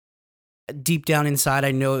deep down inside,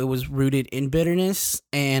 I know it was rooted in bitterness.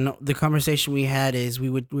 And the conversation we had is we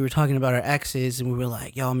were talking about our exes, and we were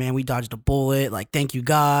like, yo, man, we dodged a bullet. Like, thank you,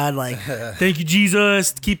 God. Like, thank you,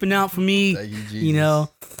 Jesus, keeping out for me. Thank you, Jesus. You know,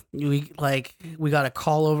 we got a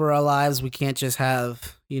call over our lives. We can't just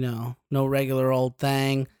have, you know, no regular old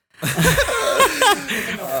thing.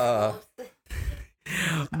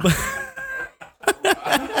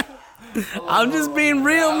 I'm just being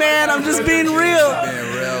real, man. I'm just being real.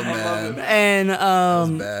 Being real, man.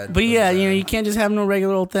 And but yeah, you know, you can't just have no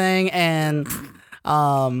regular old thing. And you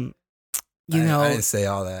know, I didn't say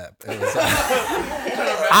all that.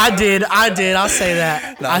 I did. I'll say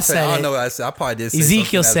that. No, I said I it. don't know what I said. I probably did say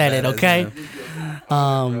Ezekiel said it. bad Okay.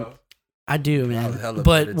 as I do, man. hella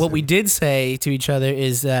But bitter, what too. we did say to each other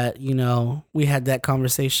is that, you know, we had that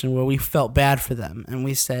conversation where we felt bad for them, and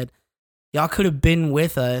we said, y'all could have been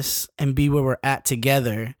with us and be where we're at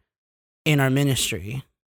together in our ministry,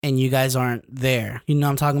 and you guys aren't there. You know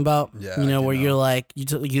what I'm talking about? Yeah, You know, I where know. you're like, you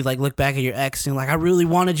like look back at your ex and you're like, I really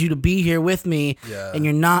wanted you to be here with me, Yeah. and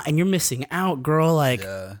you're not, and you're missing out, girl. Like,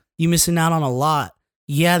 Yeah. you missing out on a lot.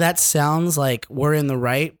 Yeah, that sounds like we're in the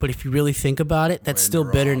right, but if you really think about it, that's We're in still the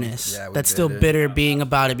wrong. bitterness. Yeah, we're That's still bitter. bitter being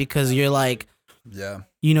about it because you're like, Yeah.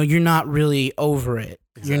 you know, you're not really over it.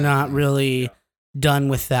 You're not really done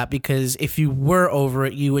with that, because if you were over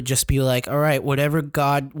it, you would just be like, all right, whatever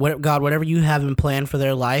you have in plan for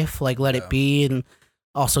their life, like let it be, and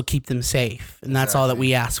also keep them safe. And that's all that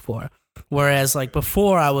we ask for. Whereas like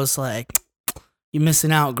before, I was like, you're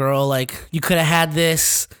missing out, girl. Like you could have had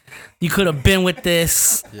this, you could have been with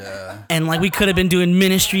this, and like we could have been doing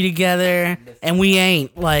ministry together, and we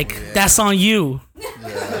ain't. Like that's on you.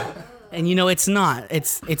 And you know it's not.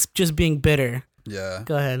 It's just being bitter. Yeah.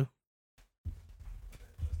 Go ahead.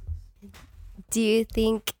 Do you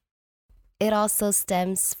think it also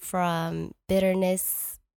stems from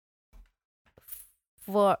bitterness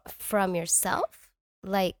from yourself?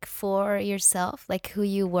 Like for yourself, like who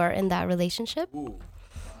you were in that relationship? Ooh.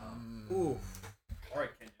 All right,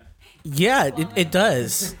 Kenya. Yeah, it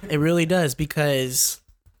does. It really does, because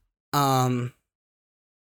repeat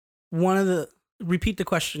the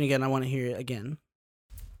question again. I want to hear it again.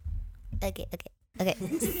 Okay.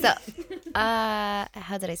 So,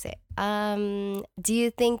 how did I say it? Do you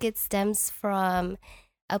think it stems from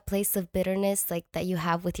a place of bitterness, like that you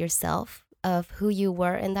have with yourself, of who you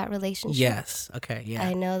were in that relationship? Yes. Okay. Yeah.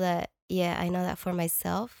 I know that. Yeah, I know that for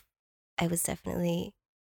myself, I was definitely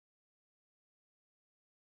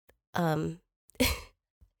almost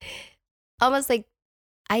like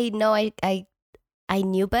I know I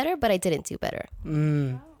knew better, but I didn't do better.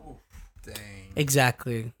 Dang.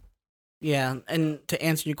 Exactly. Yeah, and to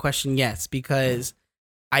answer your question, yes, because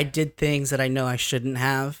I did things that I know I shouldn't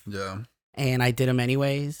have. Yeah. And I did them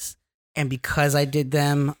anyways. And because I did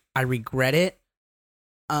them, I regret it.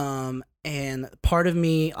 And part of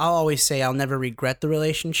me, I'll always say I'll never regret the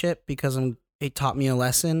relationship because it taught me a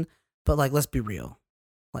lesson. But like, let's be real.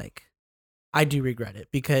 Like, I do regret it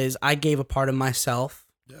because I gave a part of myself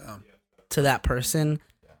to that person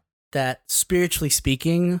that, spiritually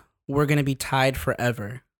speaking, we're going to be tied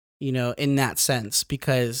forever. You know, in that sense,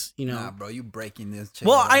 because, you know, nah, bro, you breaking this chain.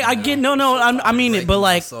 Well, I get I mean it, but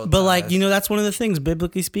like, you know, that's one of the things,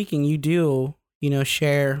 biblically speaking, you do, you know,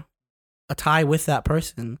 share a tie with that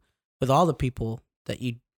person, with all the people that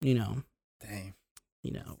you know,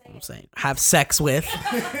 you know what I'm saying, have sex with.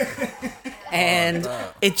 And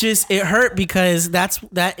it hurt because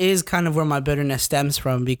that is kind of where my bitterness stems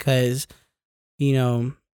from, because, you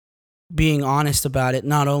know, being honest about it,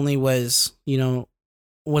 not only was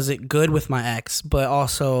it good with my ex, but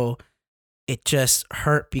also it just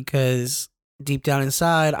hurt because deep down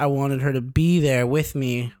inside, I wanted her to be there with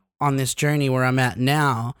me on this journey where I'm at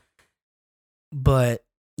now. But,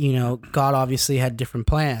 you know, God obviously had different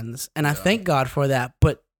plans, and I thank God for that.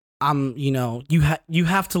 But you know, you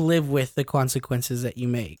have to live with the consequences that you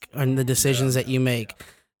make and the decisions that you make,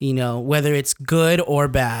 you know, whether it's good or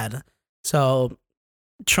bad. So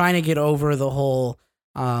trying to get over the whole,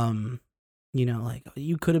 you know, like,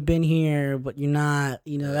 you could have been here, but you're not,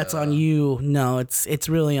 you know, that's on you. No, it's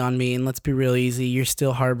really on me. And let's be real easy. You're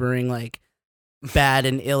still harboring like bad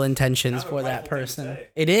and ill intentions for that person.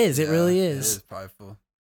 It is. It really is. It is prideful.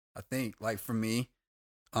 I think, like, for me,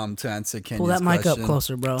 to answer Kenya's pull that mic question, up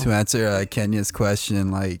closer, bro. To answer Kenya's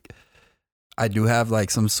question, like, I do have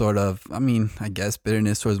like some sort of, I mean, I guess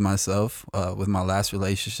bitterness towards myself with my last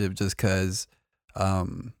relationship, just because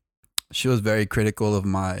she was very critical of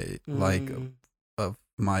my a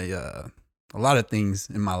lot of things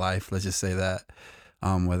in my life. Let's just say that,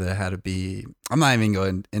 whether it had to be, I'm not even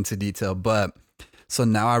going into detail, but so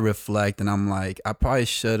now I reflect and I'm like, I probably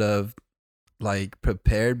should have like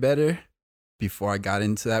prepared better before I got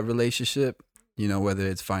into that relationship, you know, whether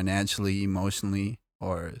it's financially, emotionally,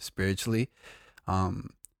 or spiritually.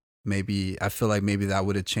 Maybe I feel like maybe that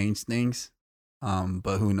would have changed things.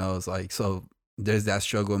 But who knows? Like, so there's that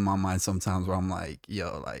struggle in my mind sometimes where I'm like,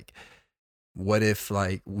 yo, like, what if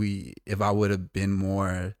like if I would have been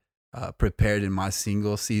more prepared in my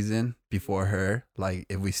single season before her, like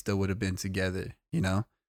if we still would have been together, you know?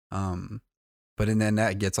 But and then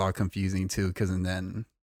that gets all confusing too, because and then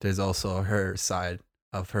there's also her side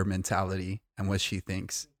of her mentality and what she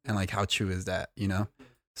thinks and like how true is that, you know?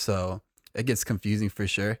 So it gets confusing for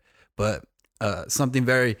sure. But something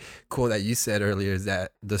very cool that you said earlier is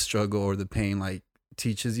that the struggle or the pain like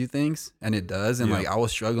teaches you things, and it does. And like I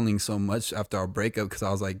was struggling so much after our breakup because I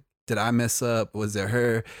was like, did I mess up? Was it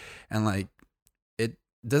her? And like, it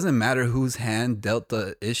doesn't matter whose hand dealt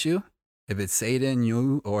the issue. If it's Satan,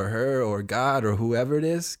 you, or her, or God, or whoever it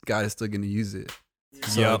is, God is still going to use it.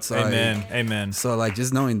 So it's like, Amen. So like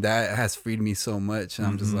just knowing that has freed me so much, and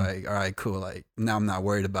I'm just like, all right, cool. Like now I'm not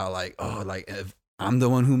worried about like, oh, like if I'm the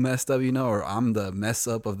one who messed up, you know, or I'm the mess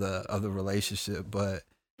up of the relationship. But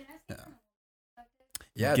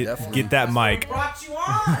yeah, definitely get that mic. I'm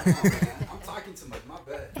talking too much. My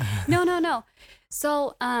bad. No.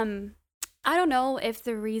 So, I don't know if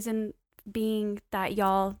the reason being that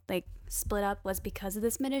y'all like split up was because of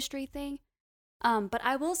this ministry thing. But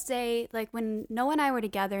I will say, like, when Noah and I were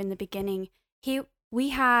together in the beginning,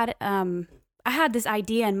 I had this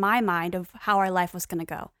idea in my mind of how our life was gonna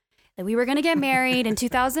go. That we were gonna get married in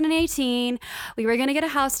 2018. We were gonna get a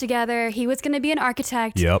house together. He was gonna be an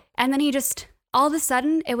architect. Yep. And then he just, all of a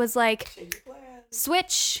sudden, it was like,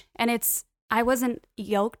 switch, and I wasn't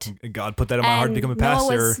yoked. God put that in my heart to become a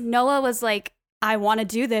pastor. Noah was like, I want to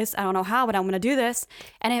do this. I don't know how, but I'm going to do this.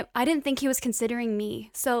 And I didn't think he was considering me.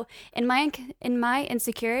 So in my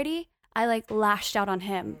insecurity, I like lashed out on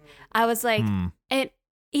him. I was like,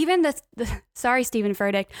 even the sorry, Stephen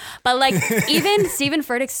Furtick, but like even Stephen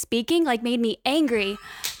Furtick speaking like made me angry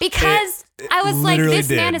because I was like, this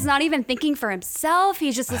man is not even thinking for himself.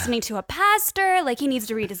 He's just listening to a pastor. Like he needs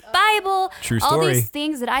to read his Bible. True story. All these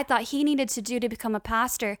things that I thought he needed to do to become a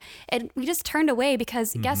pastor. And we just turned away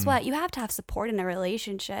because guess what? You have to have support in a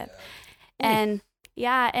relationship. And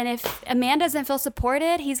and if a man doesn't feel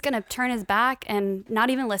supported, he's gonna turn his back and not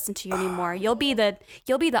even listen to you anymore. You'll be the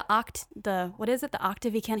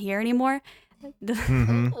octave he can't hear anymore. It's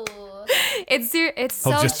so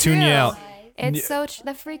He'll just true. tune you out. It's so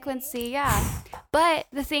the frequency, yeah. But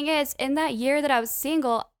the thing is, in that year that I was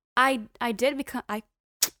single, I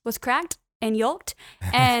was cracked and yoked,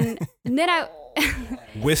 and then I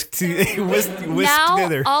whisked now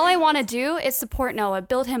together. all I want to do is support Noah,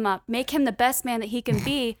 build him up, make him the best man that he can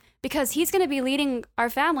be, because he's going to be leading our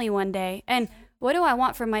family one day. And what do I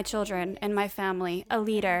want for my children and my family? A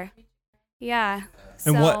leader. Yeah.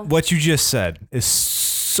 And what you just said is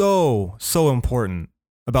so important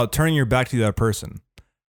about turning your back to the other person.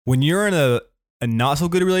 When you're in a not so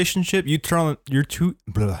good relationship, you turn your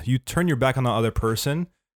back on the other person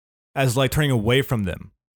as like turning away from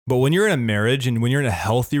them. But when you're in a marriage and when you're in a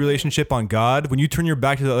healthy relationship on God, when you turn your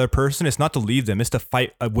back to the other person, it's not to leave them, it's to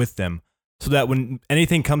fight with them. So that when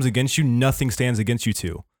anything comes against you, nothing stands against you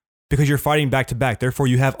two. Because you're fighting back to back. Therefore,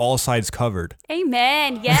 you have all sides covered.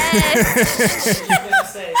 Amen. Yes.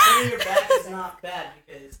 Turning your back is not bad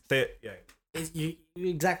because Say it. Yeah. it's you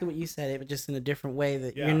exactly what you said it, but just in a different way.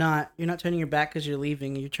 That Yeah. you're not turning your back because you're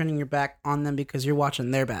leaving. You're turning your back on them because you're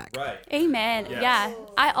watching their back. Right. Amen. Yes. Yeah.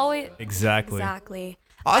 I always Exactly.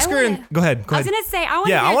 Oscar, Go ahead. I was gonna say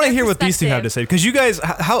I want to hear what these two have to say because you guys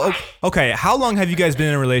how long have you guys been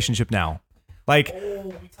in a relationship now? Like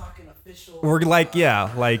we talking official. we're like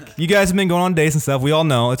you guys have been going on dates and stuff. We all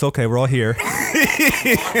know it's okay. We're all here.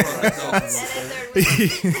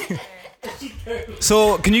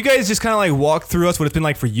 So can you guys just kind of like walk through us what it's been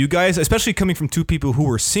like for you guys, especially coming from two people who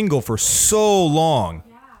were single for so long?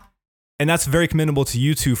 And that's very commendable to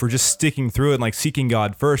you two for just sticking through it and like seeking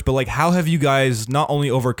God first. But like, how have you guys not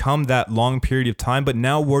only overcome that long period of time, but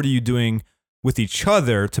now what are you doing with each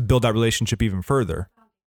other to build that relationship even further?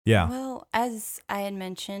 Yeah. Well, as I had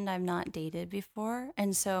mentioned, I've not dated before.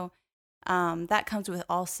 And so that comes with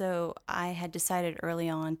also, I had decided early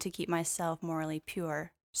on to keep myself morally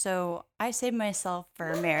pure. So I saved myself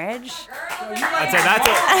for marriage. That's it.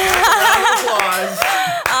 Applause.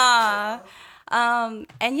 And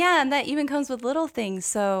that even comes with little things.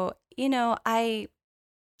 So, I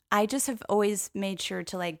just have always made sure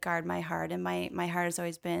to like guard my heart, and my heart has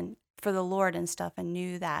always been for the Lord and stuff, and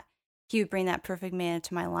knew that He would bring that perfect man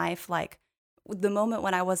into my life, like the moment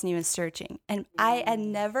when I wasn't even searching. And I had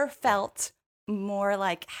never felt more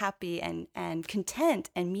like happy and content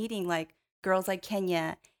and meeting like girls like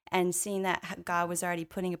Kenya and seeing that God was already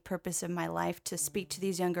putting a purpose in my life to speak to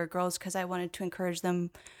these younger girls, because I wanted to encourage them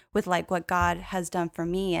with like what God has done for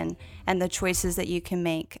me and the choices that you can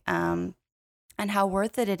make, and how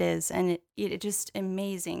worth it is. And it just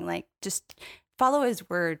amazing. Like just follow His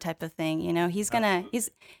word type of thing. He's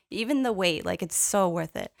even the wait, like it's so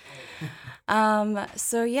worth it.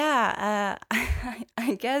 So yeah,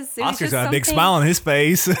 I guess it was Oscar's just got a big smile on his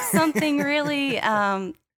face. something really,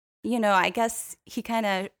 I guess he kind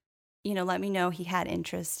of, let me know he had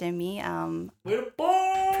interest in me.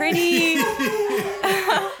 Pretty.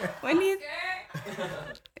 When you,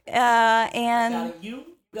 and You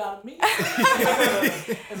got me.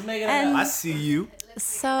 and I see you.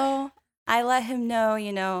 so I let him know,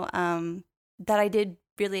 that I did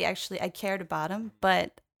really I cared about him,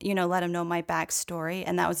 but let him know my backstory,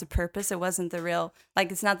 and that was the purpose. It wasn't the real,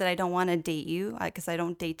 like, it's not that I don't want to date you, because I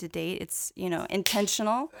don't date to date. It's,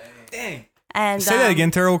 intentional. Dang. And Say that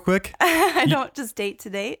again, Tara, real quick. I don't just date to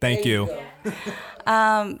date. Thank you.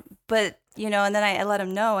 But and then I let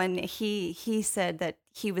him know, and he said that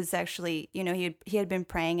he was actually, he had been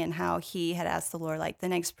praying, and how he had asked the Lord, like, the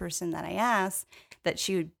next person that I asked, that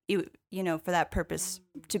she would, for that purpose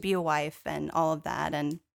to be a wife and all of that.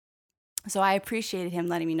 And so I appreciated him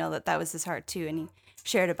letting me know that was his heart too. And he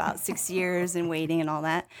shared about 6 years and waiting and all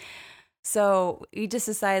that. So we just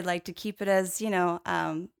decided like to keep it as,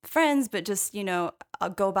 friends, but just, I'll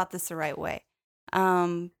go about this the right way.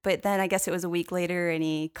 But then I guess it was a week later and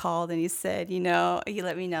he called and he said, he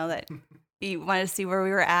let me know that he wanted to see where we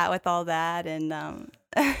were at with all that. And,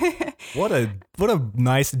 what a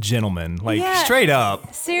nice gentleman, like yeah, straight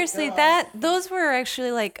up. Seriously, those were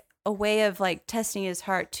actually like a way of like testing his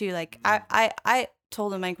heart too. Like I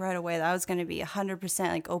told him like right away that I was going to be 100%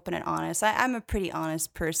 like open and honest. I'm a pretty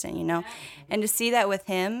honest person, and to see that with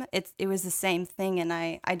him, it was the same thing. And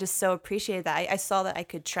I just so appreciated that. I saw that I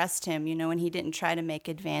could trust him, when he didn't try to make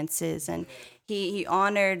advances, and he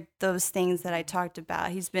honored those things that I talked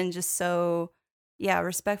about. He's been just so,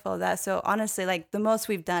 respectful of that. So honestly, like the most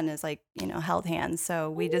we've done is like, held hands.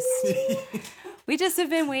 So we just have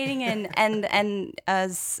been waiting and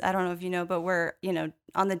as I don't know if you know, but we're,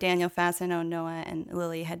 on the Daniel fast. I know Noah and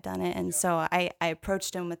Lily had done it. And so I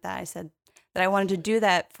approached him with that. I said that I wanted to do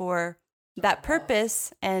that for that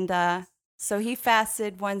purpose. And so he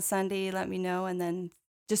fasted one Sunday, let me know. And then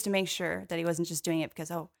just to make sure that he wasn't just doing it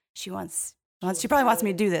because, she probably wants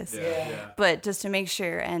me to do this, but just to make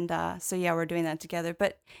sure. And so, we're doing that together.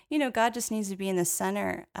 But, God just needs to be in the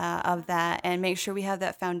center of that and make sure we have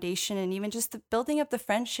that foundation, and even just building up the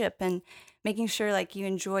friendship and making sure like you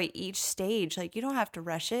enjoy each stage. Like you don't have to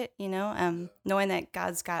rush it, knowing that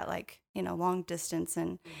God's got like, long distance,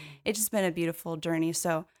 and it's just been a beautiful journey.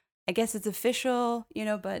 So I guess it's official,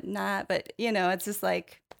 but not, but it's just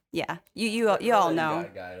like, you all know.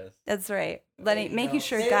 That's right. Making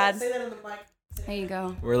sure God. Say that in the mic. There you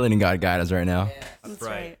go. We're letting God guide us right now. Yeah, that's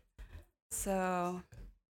right. So,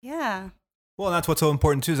 yeah. Well, and that's what's so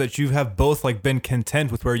important too, is that you have both like been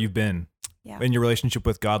content with where you've been in your relationship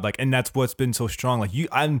with God. Like, and that's what's been so strong. Like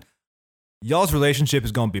y'all's relationship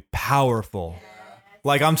is going to be powerful.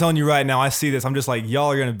 Like I'm telling you right now, I see this. I'm just like, y'all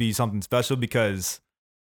are going to be something special, because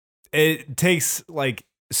it takes like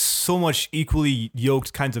so much equally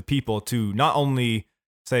yoked kinds of people to not only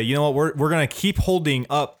say, you know what, we're going to keep holding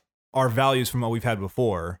up our values from what we've had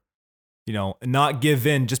before, and not give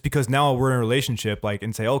in just because now we're in a relationship, like,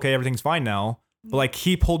 and say, okay, everything's fine now, but like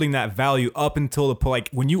keep holding that value up until the point, like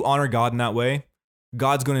when you honor God in that way,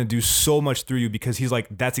 God's going to do so much through you, because he's like,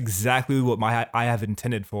 that's exactly what I have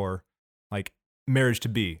intended for like marriage to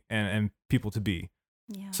be and people to be.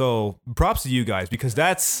 Yeah. So props to you guys, because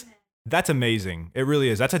that's amazing. It really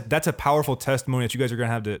is. That's a powerful testimony that you guys are going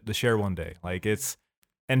to have to share one day. Like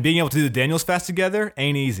and being able to do the Daniel's fast together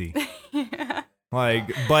ain't easy. Like,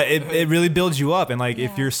 but it really builds you up. And like,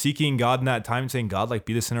 if you're seeking God in that time and saying, God, like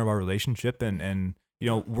be the center of our relationship and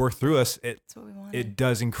work through us, it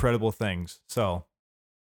does incredible things. So,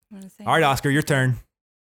 all right, Oscar, your turn.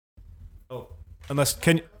 Oh, unless,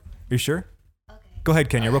 are you sure? Okay. Go ahead,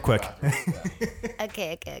 Kenya, real quick.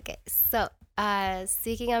 Okay. So,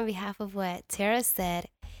 speaking on behalf of what Tara said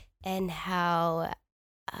and how,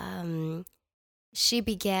 she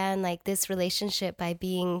began like this relationship by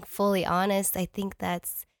being fully honest. I think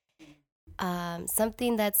that's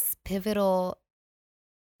something that's pivotal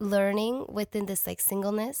learning within this like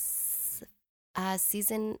singleness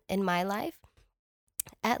season in my life,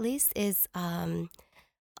 at least, is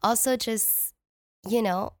also just,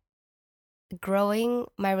 growing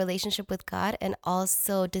my relationship with God, and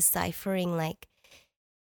also deciphering like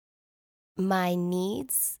my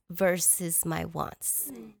needs versus my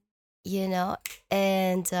wants.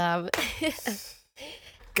 And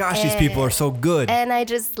gosh, these people are so good. And I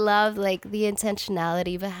just love like the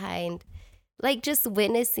intentionality behind like just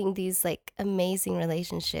witnessing these like amazing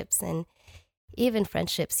relationships and even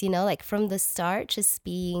friendships, like from the start, just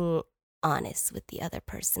being honest with the other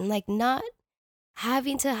person, like not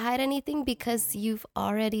having to hide anything, because you've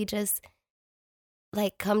already just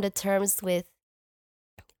like come to terms with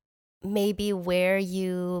maybe where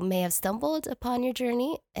you may have stumbled upon your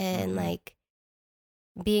journey, and like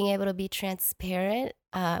being able to be transparent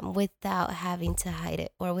without having to hide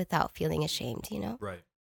it or without feeling ashamed, Right.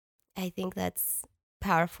 I think that's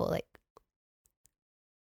powerful. Like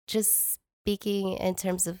just speaking in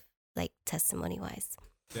terms of like testimony wise,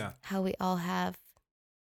 how we all have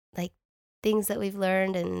like things that we've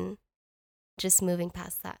learned and just moving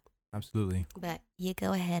past that. Absolutely. But you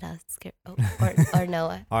go ahead, Oscar, or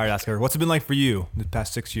Noah. All right, Oscar, what's it been like for you the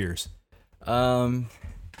past 6 years?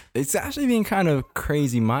 It's actually been kind of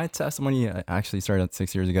crazy. My testimony actually started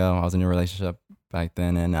 6 years ago. I was in a relationship back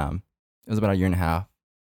then, and it was about a year and a half.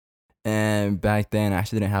 And back then, I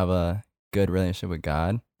actually didn't have a good relationship with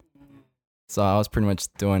God. So I was pretty much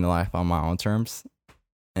doing life on my own terms.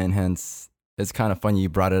 and hence it's kind of funny you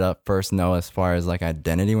brought it up first, Noah, as far as like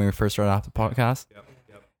identity when we first started off the podcast,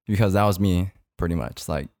 because that was me pretty much.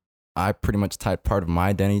 Like I pretty much tied part of my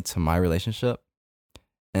identity to my relationship,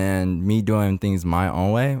 and me doing things my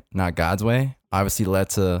own way, not God's way, obviously led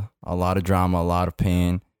to a lot of drama, a lot of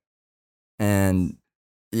pain, and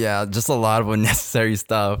yeah, just a lot of unnecessary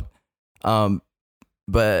stuff.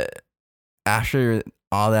 But after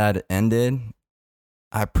all that ended,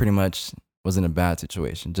 I pretty much was in a bad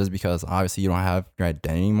situation, just because obviously you don't have your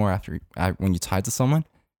identity anymore when you tied to someone.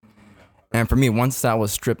 And for me, once that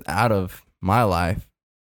was stripped out of my life,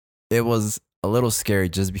 it was a little scary,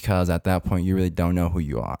 just because at that point you really don't know who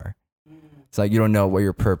you are. It's like you don't know what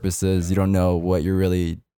your purpose is. You don't know what you're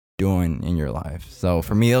really doing in your life. So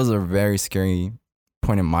for me, it was a very scary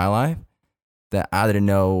point in my life that I didn't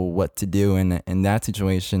know what to do. And in that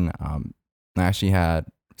situation, I actually had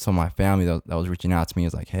some of my family that was reaching out to me.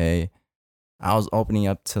 It's like, hey, I was opening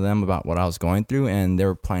up to them about what I was going through, and they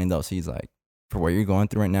were planting those seeds like, for what you're going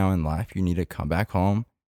through right now in life, you need to come back home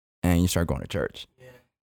and you start going to church. Yeah.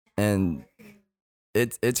 And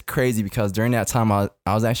it's crazy because during that time I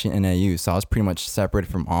was actually in AU, so I was pretty much separated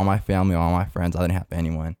from all my family, all my friends. I didn't have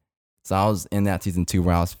anyone. So I was in that season 2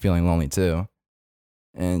 where I was feeling lonely too.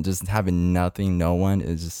 And just having nothing, no one,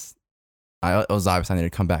 is just, it was obvious I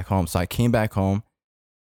needed to come back home. So I came back home,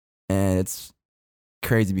 and it's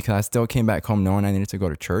crazy because I still came back home knowing I needed to go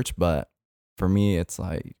to church. But for me, it's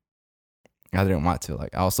like, I didn't want to.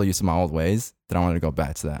 Like, I was so used to my old ways that I wanted to go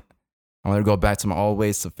back to that. I wanted to go back to my old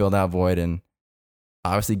ways to fill that void. And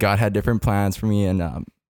obviously God had different plans for me. And,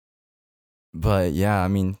 but yeah, I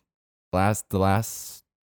mean, the last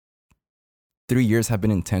 3 years have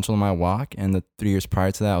been intentional in my walk. And the 3 years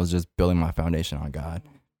prior to that, I was just building my foundation on God.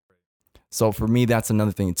 So for me, that's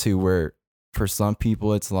another thing too, where for some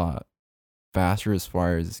people, it's a lot faster as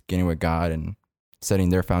far as getting with God and setting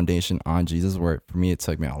their foundation on Jesus, where for me, it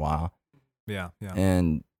took me a while. Yeah.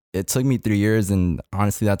 And it took me 3 years, and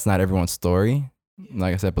honestly, that's not everyone's story.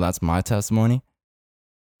 Like I said, but that's my testimony.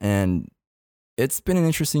 And it's been an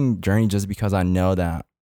interesting journey, just because I know that,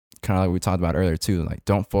 kind of like we talked about earlier too, like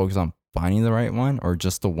don't focus on finding the right one or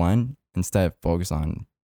just the one. Instead, focus on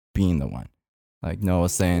being the one. Like Noah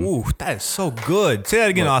was saying. Ooh, that is so good. Say that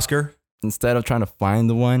again, Oscar. Instead of trying to find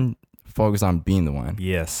the one, focus on being the one.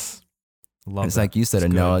 Yes. Love it's that. like you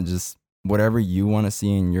said, Noah, just whatever you want to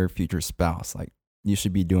see in your future spouse, like you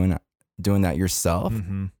should be doing that yourself.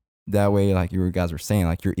 Mm-hmm. That way, like you guys were saying,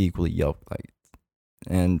 like you're equally yoked. Like,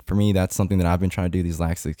 and for me, that's something that I've been trying to do these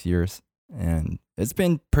last 6 years, and it's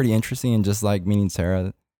been pretty interesting. And just like meeting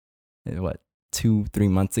Sarah, 2-3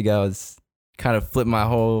 months ago, it's kind of flipped my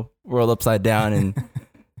whole world upside down. And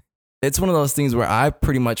it's one of those things where I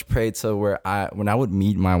pretty much prayed to where when I would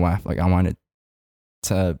meet my wife, like I wanted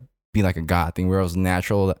to be like a God thing, where it was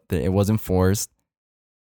natural, that it wasn't forced,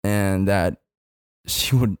 and that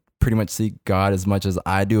she would pretty much seek God as much as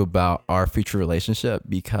I do about our future relationship.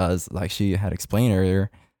 Because like she had explained earlier,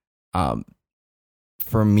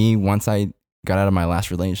 for me, once I got out of my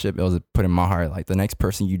last relationship, it was put in my heart, like the next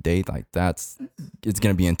person you date, like it's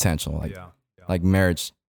going to be intentional, like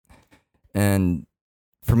marriage. And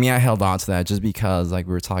for me, I held on to that just because, like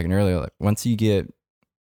we were talking earlier, like once you get,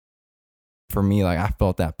 for me, like I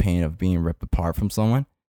felt that pain of being ripped apart from someone,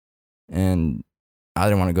 and I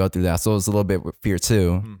didn't want to go through that. So it was a little bit with fear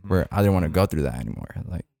too, where I didn't want to go through that anymore.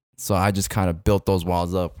 Like, so I just kind of built those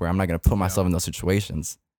walls up where I'm not going to put myself in those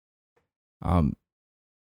situations.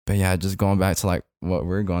 But yeah, just going back to like what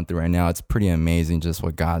we're going through right now, it's pretty amazing just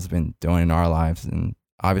what God's been doing in our lives. And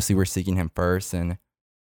obviously we're seeking him first. And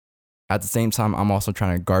at the same time, I'm also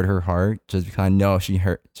trying to guard her heart, just because I know she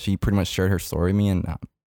pretty much shared her story with me. And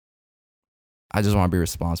I just want to be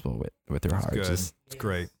responsible with her heart. Good. It's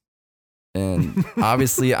great. And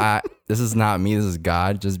obviously this is not me, this is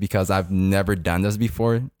God, just because I've never done this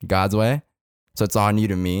before God's way. So it's all new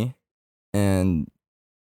to me. And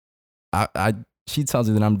she tells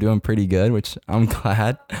me that I'm doing pretty good, which I'm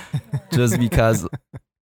glad, just because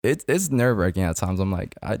it's nerve-wracking at times. I'm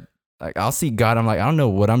like, I'll see God, I'm like, I don't know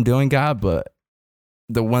what I'm doing, God, but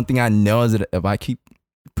the one thing I know is that if I keep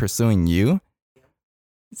pursuing you,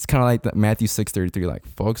 it's kind of like that Matthew 6:33, like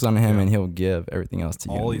focus on him and he'll give everything else to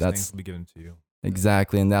you. All these things will be given to you.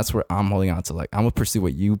 Exactly. And that's where I'm holding on to. Like, I'm going to pursue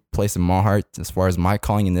what you place in my heart as far as my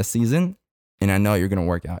calling in this season. And I know you're going to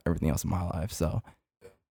work out everything else in my life. So,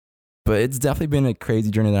 but it's definitely been a crazy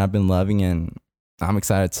journey that I've been loving. And I'm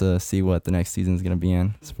excited to see what the next season is going to be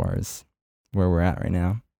in as far as where we're at right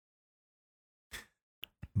now.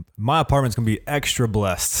 My apartment's going to be extra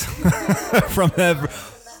blessed from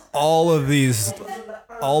all of these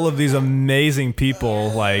amazing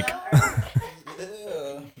people. Like,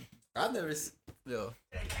 never. Yo.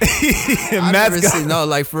 Matt's got No,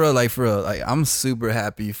 like for real. Like I'm super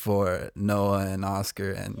happy for Noah and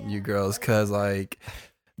Oscar and you girls, cause like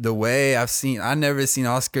the way I never seen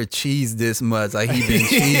Oscar cheese this much. Like he been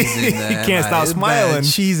cheesing, man. He can't stop smiling.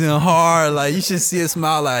 Cheesing hard. Like you should see a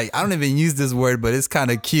smile. Like I don't even use this word, but it's kind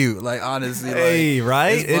of cute. Like honestly, hey, like,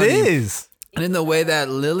 right? It is. And then the way that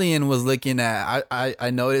Lillian was looking at, I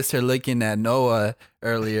noticed her looking at Noah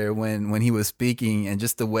earlier when he was speaking, and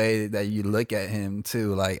just the way that you look at him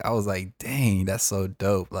too. Like I was like, dang, that's so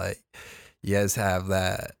dope. Like you guys have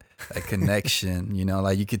that connection, you know,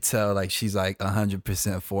 like you could tell like she's like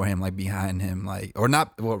 100% for him, like behind him, like, or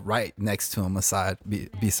not, well, right next to him,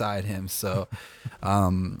 beside him. So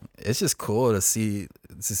it's just cool to see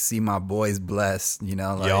my boys blessed, you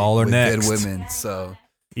know, like y'all are with next. good women. So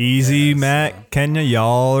Easy, Matt, Kenya,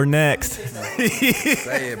 y'all are next.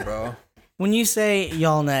 say it, bro. When you say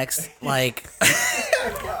y'all next, like,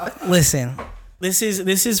 listen, this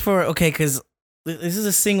is for, okay, because this is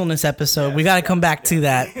a singleness episode. We got to come back to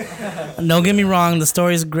that. Don't get me wrong, the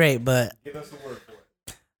story is great, but give us a word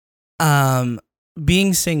for it.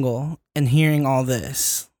 Being single and hearing all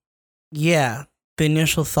this, yeah, the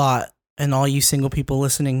initial thought, and all you single people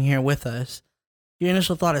listening here with us, your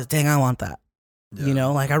initial thought is, dang, I want that. Yeah. You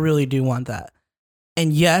know, like I really do want that.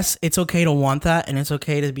 And yes, it's okay to want that, and it's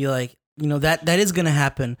okay to be like, you know, that is going to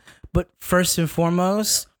happen. But first and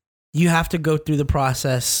foremost, you have to go through the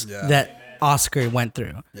process that Oscar went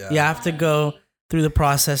through. Yeah. You have to go through the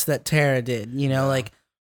process that Tara did. You know, like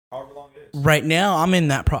however long it is. Right now, I'm in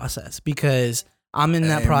that process because I'm in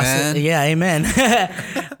that process. Yeah, amen.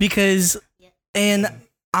 Because, and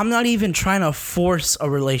I'm not even trying to force a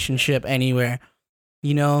relationship anywhere.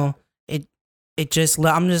 You know, I'm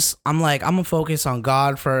gonna focus on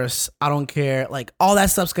God first. I don't care. Like all that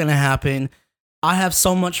stuff's gonna happen. I have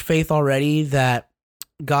so much faith already that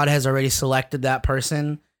God has already selected that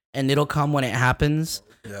person, and it'll come when it happens.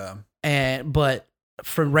 Yeah. But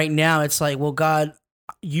for right now, it's like, well, God,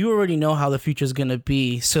 you already know how the future is gonna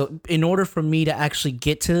be. So in order for me to actually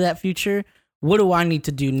get to that future, what do I need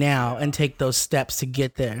to do now and take those steps to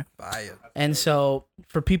get there? And so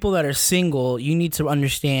for people that are single, you need to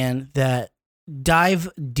understand that dive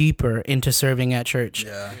deeper into serving at church.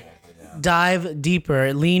 Yeah. Dive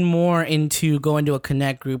deeper, lean more into going to a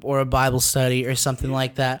connect group or a Bible study or something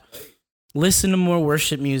like that. Listen to more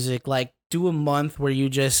worship music. Like do a month where you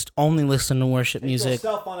just only listen to worship music. Take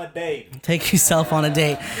yourself on a date. Take yourself on a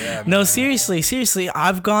date. Yeah, no, seriously.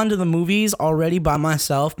 I've gone to the movies already by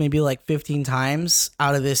myself, maybe like 15 times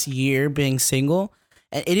out of this year being single.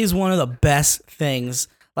 And it is one of the best things.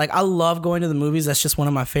 Like, I love going to the movies. That's just one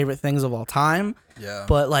of my favorite things of all time. Yeah.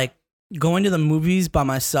 But, like, going to the movies by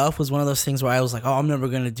myself was one of those things where I was like, oh, I'm never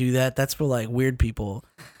going to do that. That's for, like, weird people.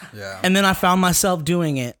 Yeah. And then I found myself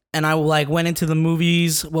doing it. And I, like, went into the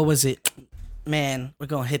movies. What was it? Man, we're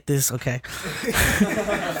going to hit this. Okay.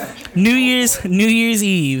 New Year's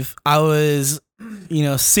Eve, I was, you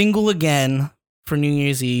know, single again for New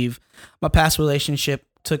Year's Eve. My past relationship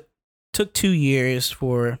took 2 years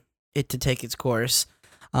for it to take its course.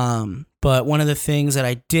 But one of the things that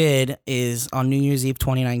I did is on New Year's Eve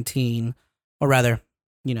 2019, or rather,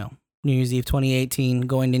 you know, New Year's Eve 2018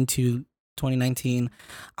 going into 2019,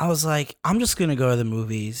 I was like, I'm just going to go to the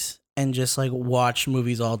movies and just like watch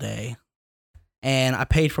movies all day. And I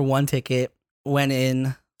paid for one ticket, went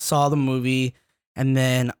in, saw the movie, and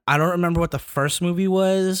then I don't remember what the first movie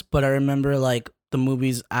was, but I remember like the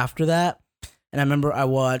movies after that. And I remember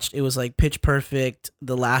it was like Pitch Perfect,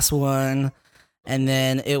 the last one. And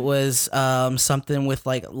then it was something with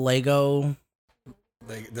like Lego.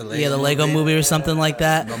 The Lego movie or something like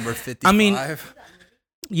that. Number 55. I mean,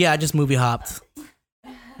 yeah, I just movie hopped.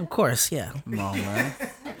 Of course, yeah. Come on, man.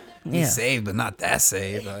 Yeah. Saved, but not that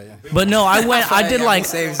saved. But no, I did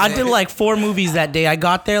like 4 movies that day. I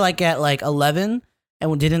got there like at like 11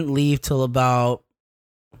 and didn't leave till about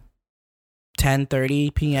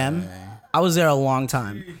 10:30 p.m. I was there a long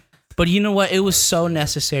time. But you know what? It was so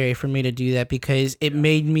necessary for me to do that because it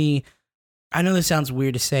made me, I know this sounds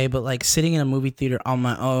weird to say, but like sitting in a movie theater on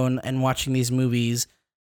my own and watching these movies,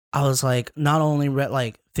 I was like not only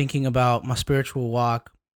like thinking about my spiritual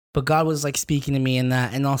walk, but God was like speaking to me in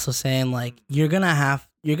that and also saying like, you're going to have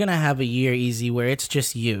a year easy where it's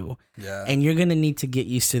just you. Yeah. And you're going to need to get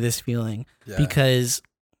used to this feeling because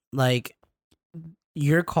like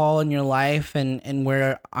your call in your life and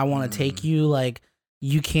where I want to take you, like,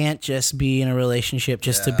 you can't just be in a relationship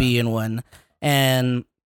just to be in one. And,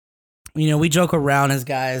 you know, we joke around as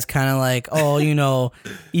guys kind of like, oh, you know,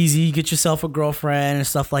 easy, get yourself a girlfriend and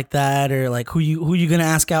stuff like that. Or like, who you going to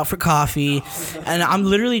ask out for coffee? And I'm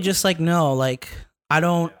literally just like, no, like, I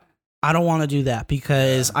don't I don't want to do that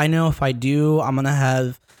because I know if I do, I'm gonna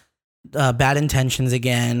have bad intentions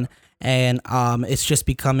again, and it's just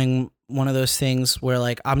becoming one of those things where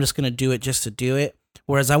like I'm just gonna do it just to do it.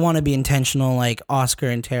 Whereas I want to be intentional, like Oscar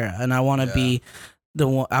and Tara, and I want to be the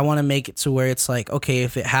one. I want to make it to where it's like, okay,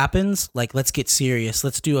 if it happens, like let's get serious.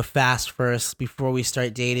 Let's do a fast first before we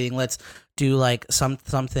start dating. Let's do like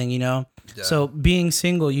something, you know. Yeah. So being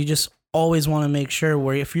single, you just always want to make sure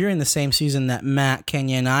where if you're in the same season that Matt,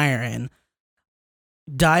 Kenya, and I are in,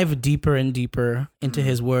 dive deeper and deeper into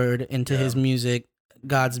his word, into his music,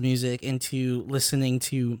 God's music, into listening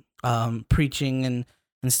to preaching and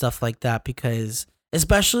stuff like that, because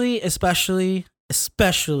especially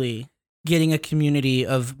getting a community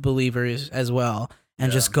of believers as well,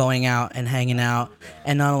 and just going out and hanging out,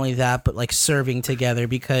 and not only that, but like serving together,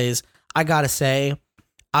 because I gotta say,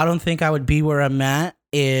 I don't think I would be where I'm at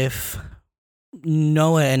if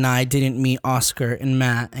Noah and I didn't meet Oscar and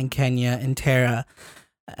Matt and Kenya and Tara,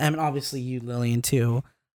 and obviously you, Lillian, too.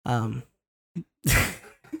 But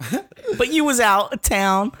you was out of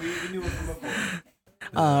town.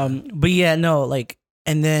 But yeah, no, like,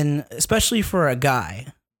 and then especially for a guy.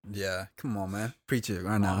 Yeah, come on, man, preach it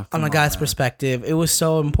right now. On a guy's perspective, it was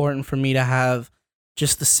so important for me to have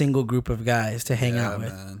just a single group of guys to hang out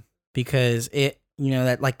with, because it. You know,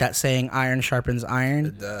 that like that saying, iron sharpens iron.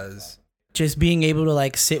 It does. Just being able to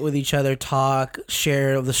like sit with each other, talk,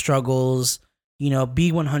 share the struggles, you know,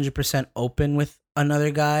 be 100% open with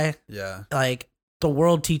another guy. Yeah. Like the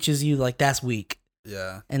world teaches you like that's weak.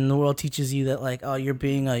 Yeah. And the world teaches you that like, oh, you're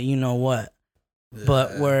being a you know what. Yeah.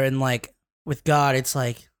 But where in like with God, it's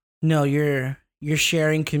like, no, you're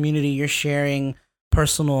sharing community, you're sharing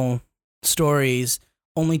personal stories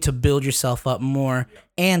only to build yourself up more,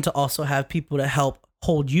 and to also have people to help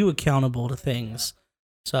hold you accountable to things.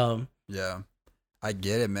 So yeah, I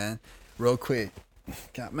get it, man. Real quick,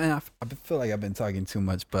 God, man, I feel like I've been talking too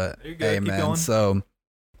much, but hey, man. Going. So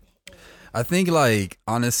I think, like,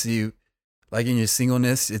 honestly, like in your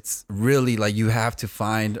singleness, it's really like you have to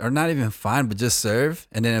find, or not even find, but just serve,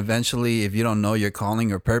 and then eventually, if you don't know your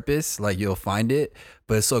calling or purpose, like you'll find it.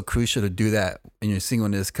 But it's so crucial to do that in your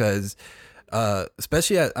singleness, because.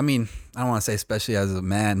 Especially as, I mean, I don't want to say especially as a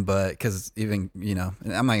man, but because even, you know,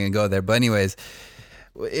 I'm not gonna go there, but anyways,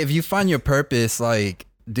 if you find your purpose, like,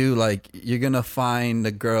 dude, like you're gonna find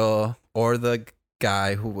the girl or the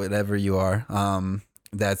guy, who whatever you are,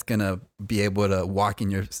 that's gonna be able to walk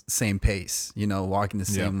in your same pace, you know, walk in the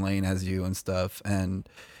same lane as you and stuff, and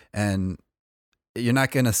you're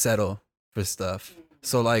not gonna settle for stuff.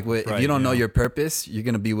 So like, if you don't know your purpose, you're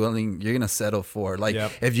gonna be willing. You're gonna settle for like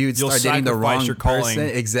if you start dating the wrong person,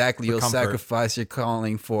 exactly, you'll sacrifice your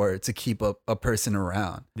calling to keep a person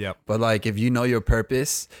around. Yeah. But like, if you know your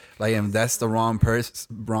purpose, like, if that's the wrong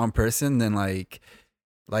person, then like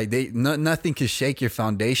nothing can shake your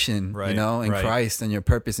foundation, you know, in Christ, and your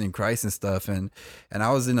purpose in Christ and stuff. And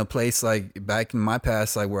I was in a place like back in my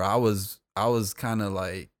past, like where I was kind of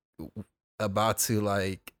like about to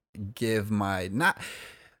like. I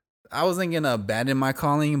wasn't gonna abandon my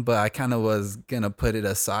calling, but I kind of was gonna put it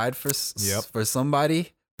aside for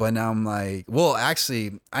somebody. But now I'm like, well,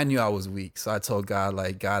 actually, I knew I was weak, so I told God,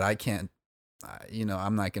 like, God, I can't, you know,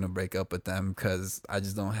 I'm not gonna break up with them because I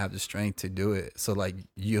just don't have the strength to do it. So like,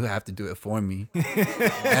 you have to do it for me. and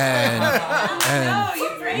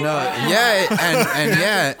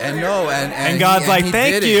God's like,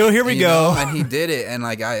 thank you. Here we go. And he did it, and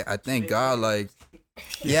like, I thank God, like.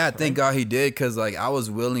 Yeah, I thank God he did, because like I was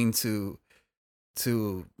willing to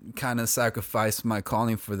kind of sacrifice my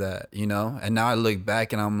calling for that, you know. And now I look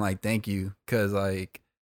back and I'm like, thank you, because like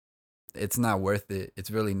it's not worth it. It's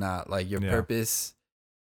really not. Like your purpose.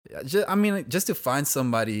 Just to find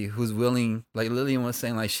somebody who's willing, like Lillian was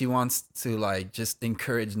saying, like she wants to like just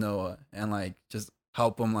encourage Noah and like just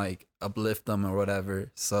help him, like uplift them or whatever.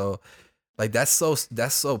 So like that's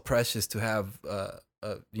so precious to have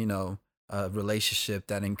you know. A relationship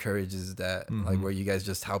that encourages that, like where you guys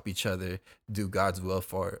just help each other do God's will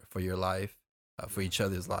for your life, for each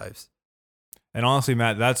other's lives. And honestly,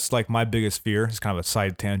 Matt, that's like my biggest fear. It's kind of a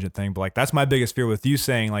side tangent thing, but like that's my biggest fear with you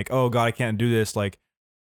saying like, oh God, I can't do this. Like,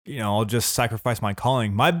 you know, I'll just sacrifice my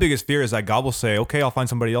calling. My biggest fear is that God will say, okay, I'll find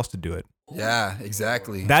somebody else to do it. Yeah,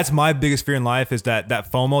 exactly. That's my biggest fear in life, is that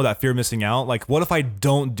FOMO, that fear of missing out. Like, what if I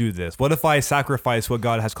don't do this? What if I sacrifice what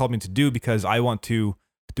God has called me to do because I want to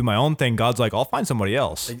do my own thing? God's like, I'll find somebody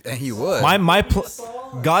else. And he would.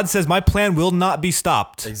 God says my plan will not be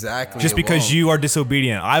stopped. Exactly. Just because you are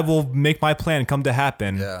disobedient. I will make my plan come to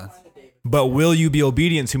happen. Yeah. But will you be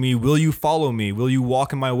obedient to me? Will you follow me? Will you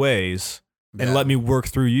walk in my ways? and let me work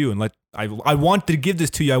through you. And I want to give this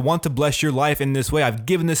to you. I want to bless your life in this way. I've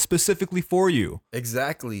given this specifically for you.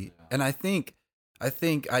 Exactly. And I think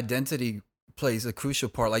identity plays a crucial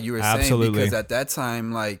part, like you were Absolutely. saying, because at that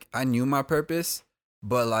time, like I knew my purpose,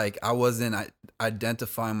 but like I wasn't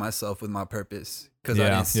identifying myself with my purpose because I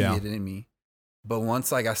didn't see it in me. But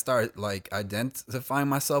once like I started like identifying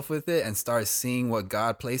myself with it and started seeing what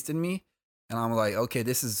God placed in me, and I'm like, okay,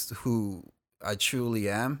 this is who I truly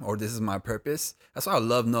am, or this is my purpose. That's why I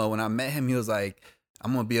love Noah. When I met him, he was like,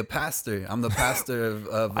 I'm gonna be a pastor. I'm the pastor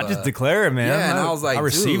of I just declare it, man. Yeah, and I was like, I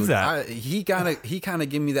received that. He kind of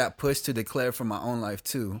gave me that push to declare for my own life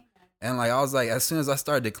too. And like I was like, as soon as I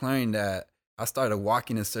started declaring that, I started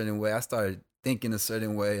walking a certain way. I started thinking a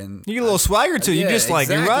certain way, and you get a little swagger too. You just like,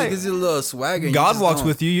 you're right. Gives you a little swagger. God walks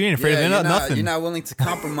with you. You ain't afraid of nothing. You're not willing to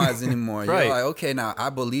compromise anymore. Right. You're like, okay, now I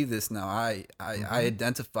believe this. Now I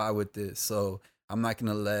identify with this. So I'm not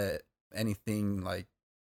gonna let anything like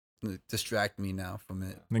distract me now from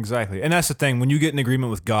it. Exactly. And that's the thing. When you get in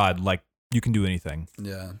agreement with God, like you can do anything.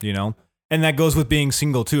 Yeah. You know? And that goes with being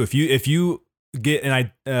single too. If you get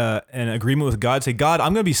an agreement with God, say, God,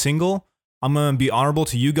 I'm gonna be single. I'm going to be honorable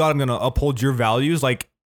to you, God. I'm going to uphold your values. Like,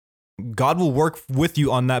 God will work with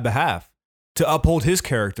you on that behalf to uphold his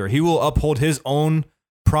character. He will uphold his own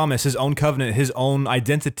promise, his own covenant, his own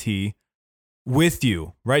identity with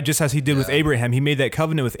you, right? Just as he did with Abraham. He made that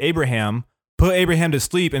covenant with Abraham, put Abraham to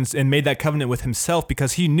sleep, and made that covenant with himself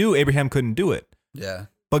because he knew Abraham couldn't do it. Yeah.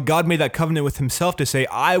 But God made that covenant with himself to say,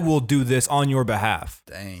 I will do this on your behalf.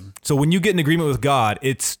 Dang. So when you get in agreement with God,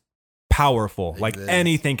 it's powerful. Like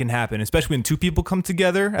anything can happen, especially when two people come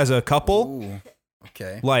together as a couple. Ooh,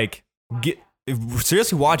 okay. Like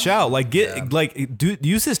seriously watch out. Like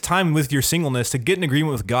use this time with your singleness to get in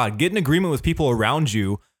agreement with God. Get in agreement with people around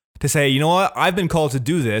you to say, you know what? I've been called to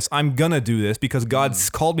do this. I'm gonna do this because God's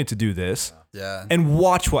called me to do this. Yeah. And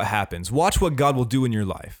watch what happens. Watch what God will do in your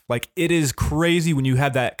life. Like it is crazy when you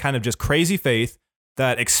have that kind of just crazy faith,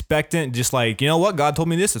 that expectant, just like, you know what, God told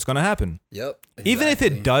me this, it's going to happen. Yep. Exactly. Even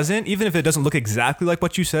if it doesn't look exactly like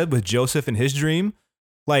what you said with Joseph and his dream,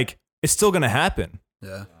 like it's still going to happen.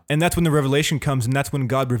 Yeah. And that's when the revelation comes, and that's when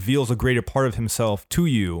God reveals a greater part of himself to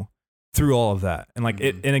you through all of that. And like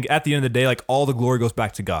and at the end of the day, like all the glory goes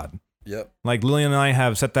back to God. Yep. Like Lillian and I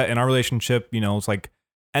have set that in our relationship, you know, it's like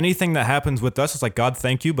anything that happens with us, it's like, God,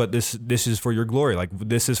 thank you, but this is for your glory. Like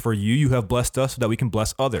this is for you. You have blessed us so that we can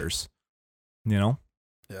bless others. You know?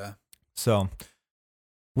 Yeah. So,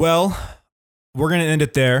 well, we're going to end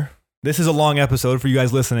it there. This is a long episode for you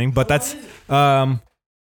guys listening, but that's an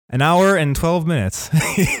hour and 12 minutes.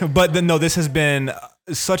 But no, this has been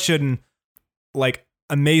such an like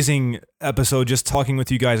amazing episode just talking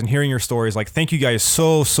with you guys and hearing your stories. Like, thank you guys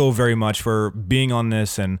so very much for being on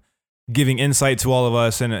this and giving insight to all of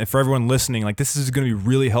us and for everyone listening. Like, this is going to be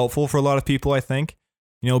really helpful for a lot of people, I think.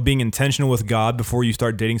 You know, being intentional with God before you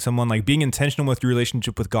start dating someone, like being intentional with your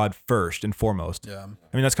relationship with God first and foremost. Yeah.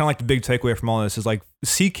 I mean, that's kind of like the big takeaway from all this is like,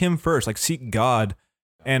 seek him first, like seek God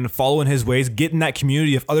and follow in his ways, get in that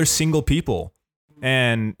community of other single people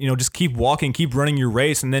and, you know, just keep walking, keep running your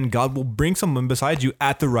race. And then God will bring someone beside you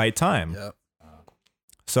at the right time. Yep.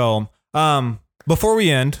 So, before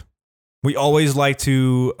we end, we always like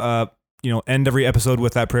to, end every episode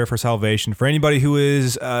with that prayer for salvation for anybody who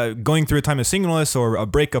is going through a time of singleness or a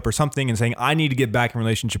breakup or something and saying, I need to get back in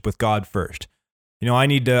relationship with God first. You know, I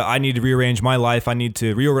need to rearrange my life. I need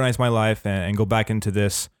to reorganize my life and go back into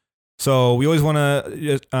this. So we always want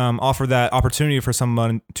to offer that opportunity for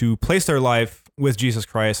someone to place their life with Jesus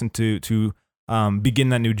Christ and to begin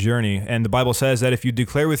that new journey. And the Bible says that if you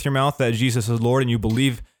declare with your mouth that Jesus is Lord and you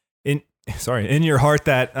believe in your heart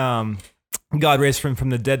that God raised him from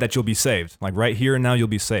the dead, that you'll be saved. Like right here and now, you'll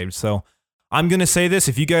be saved. So I'm going to say this.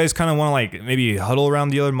 If you guys kind of want to like maybe huddle around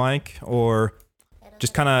the other mic or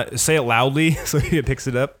just kind of say it loudly so it picks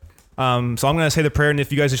it up. So I'm going to say the prayer. And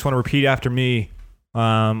if you guys just want to repeat after me,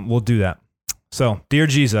 we'll do that. So, dear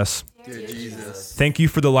Jesus, thank you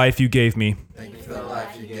for the life you gave me.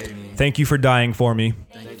 Thank you for dying for me.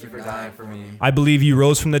 I believe you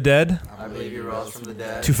rose from the dead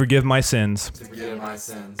to forgive my sins.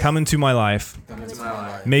 Come into my life.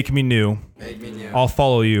 Make me new. I'll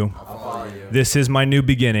follow you. This is my new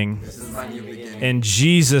beginning. In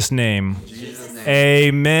Jesus' name.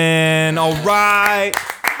 Amen. All right.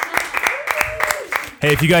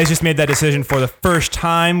 Hey, if you guys just made that decision for the first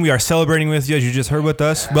time, we are celebrating with you as you just heard with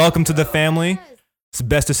us. Welcome to the family. It's the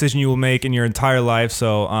best decision you will make in your entire life.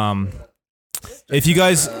 So, if you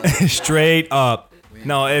guys straight up,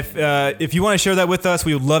 no, if you want to share that with us,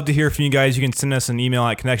 we would love to hear from you guys. You can send us an email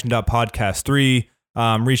at connection.podcast3.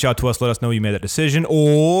 Reach out to us, let us know you made that decision,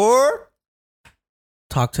 or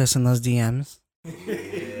talk to us in those DMs. Oh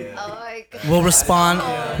my God. We'll respond.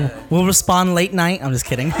 We'll respond late night. I'm just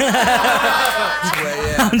kidding.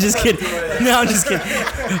 I'm just kidding. No, I'm just kidding.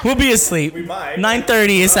 We'll be asleep.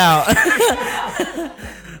 9:30 is out.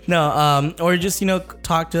 No, or just,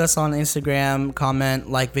 talk to us on Instagram, comment,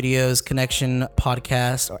 like videos, Connection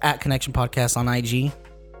Podcast, or at Connection Podcast on IG.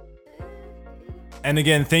 And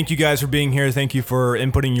again, thank you guys for being here. Thank you for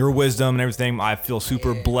inputting your wisdom and everything. I feel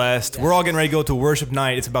super blessed. We're all getting ready to go to worship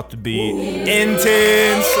night. It's about to be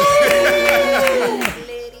intense.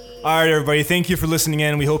 All right, everybody. Thank you for listening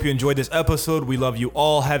in. We hope you enjoyed this episode. We love you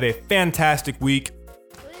all. Have a fantastic week.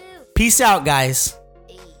 Peace out, guys.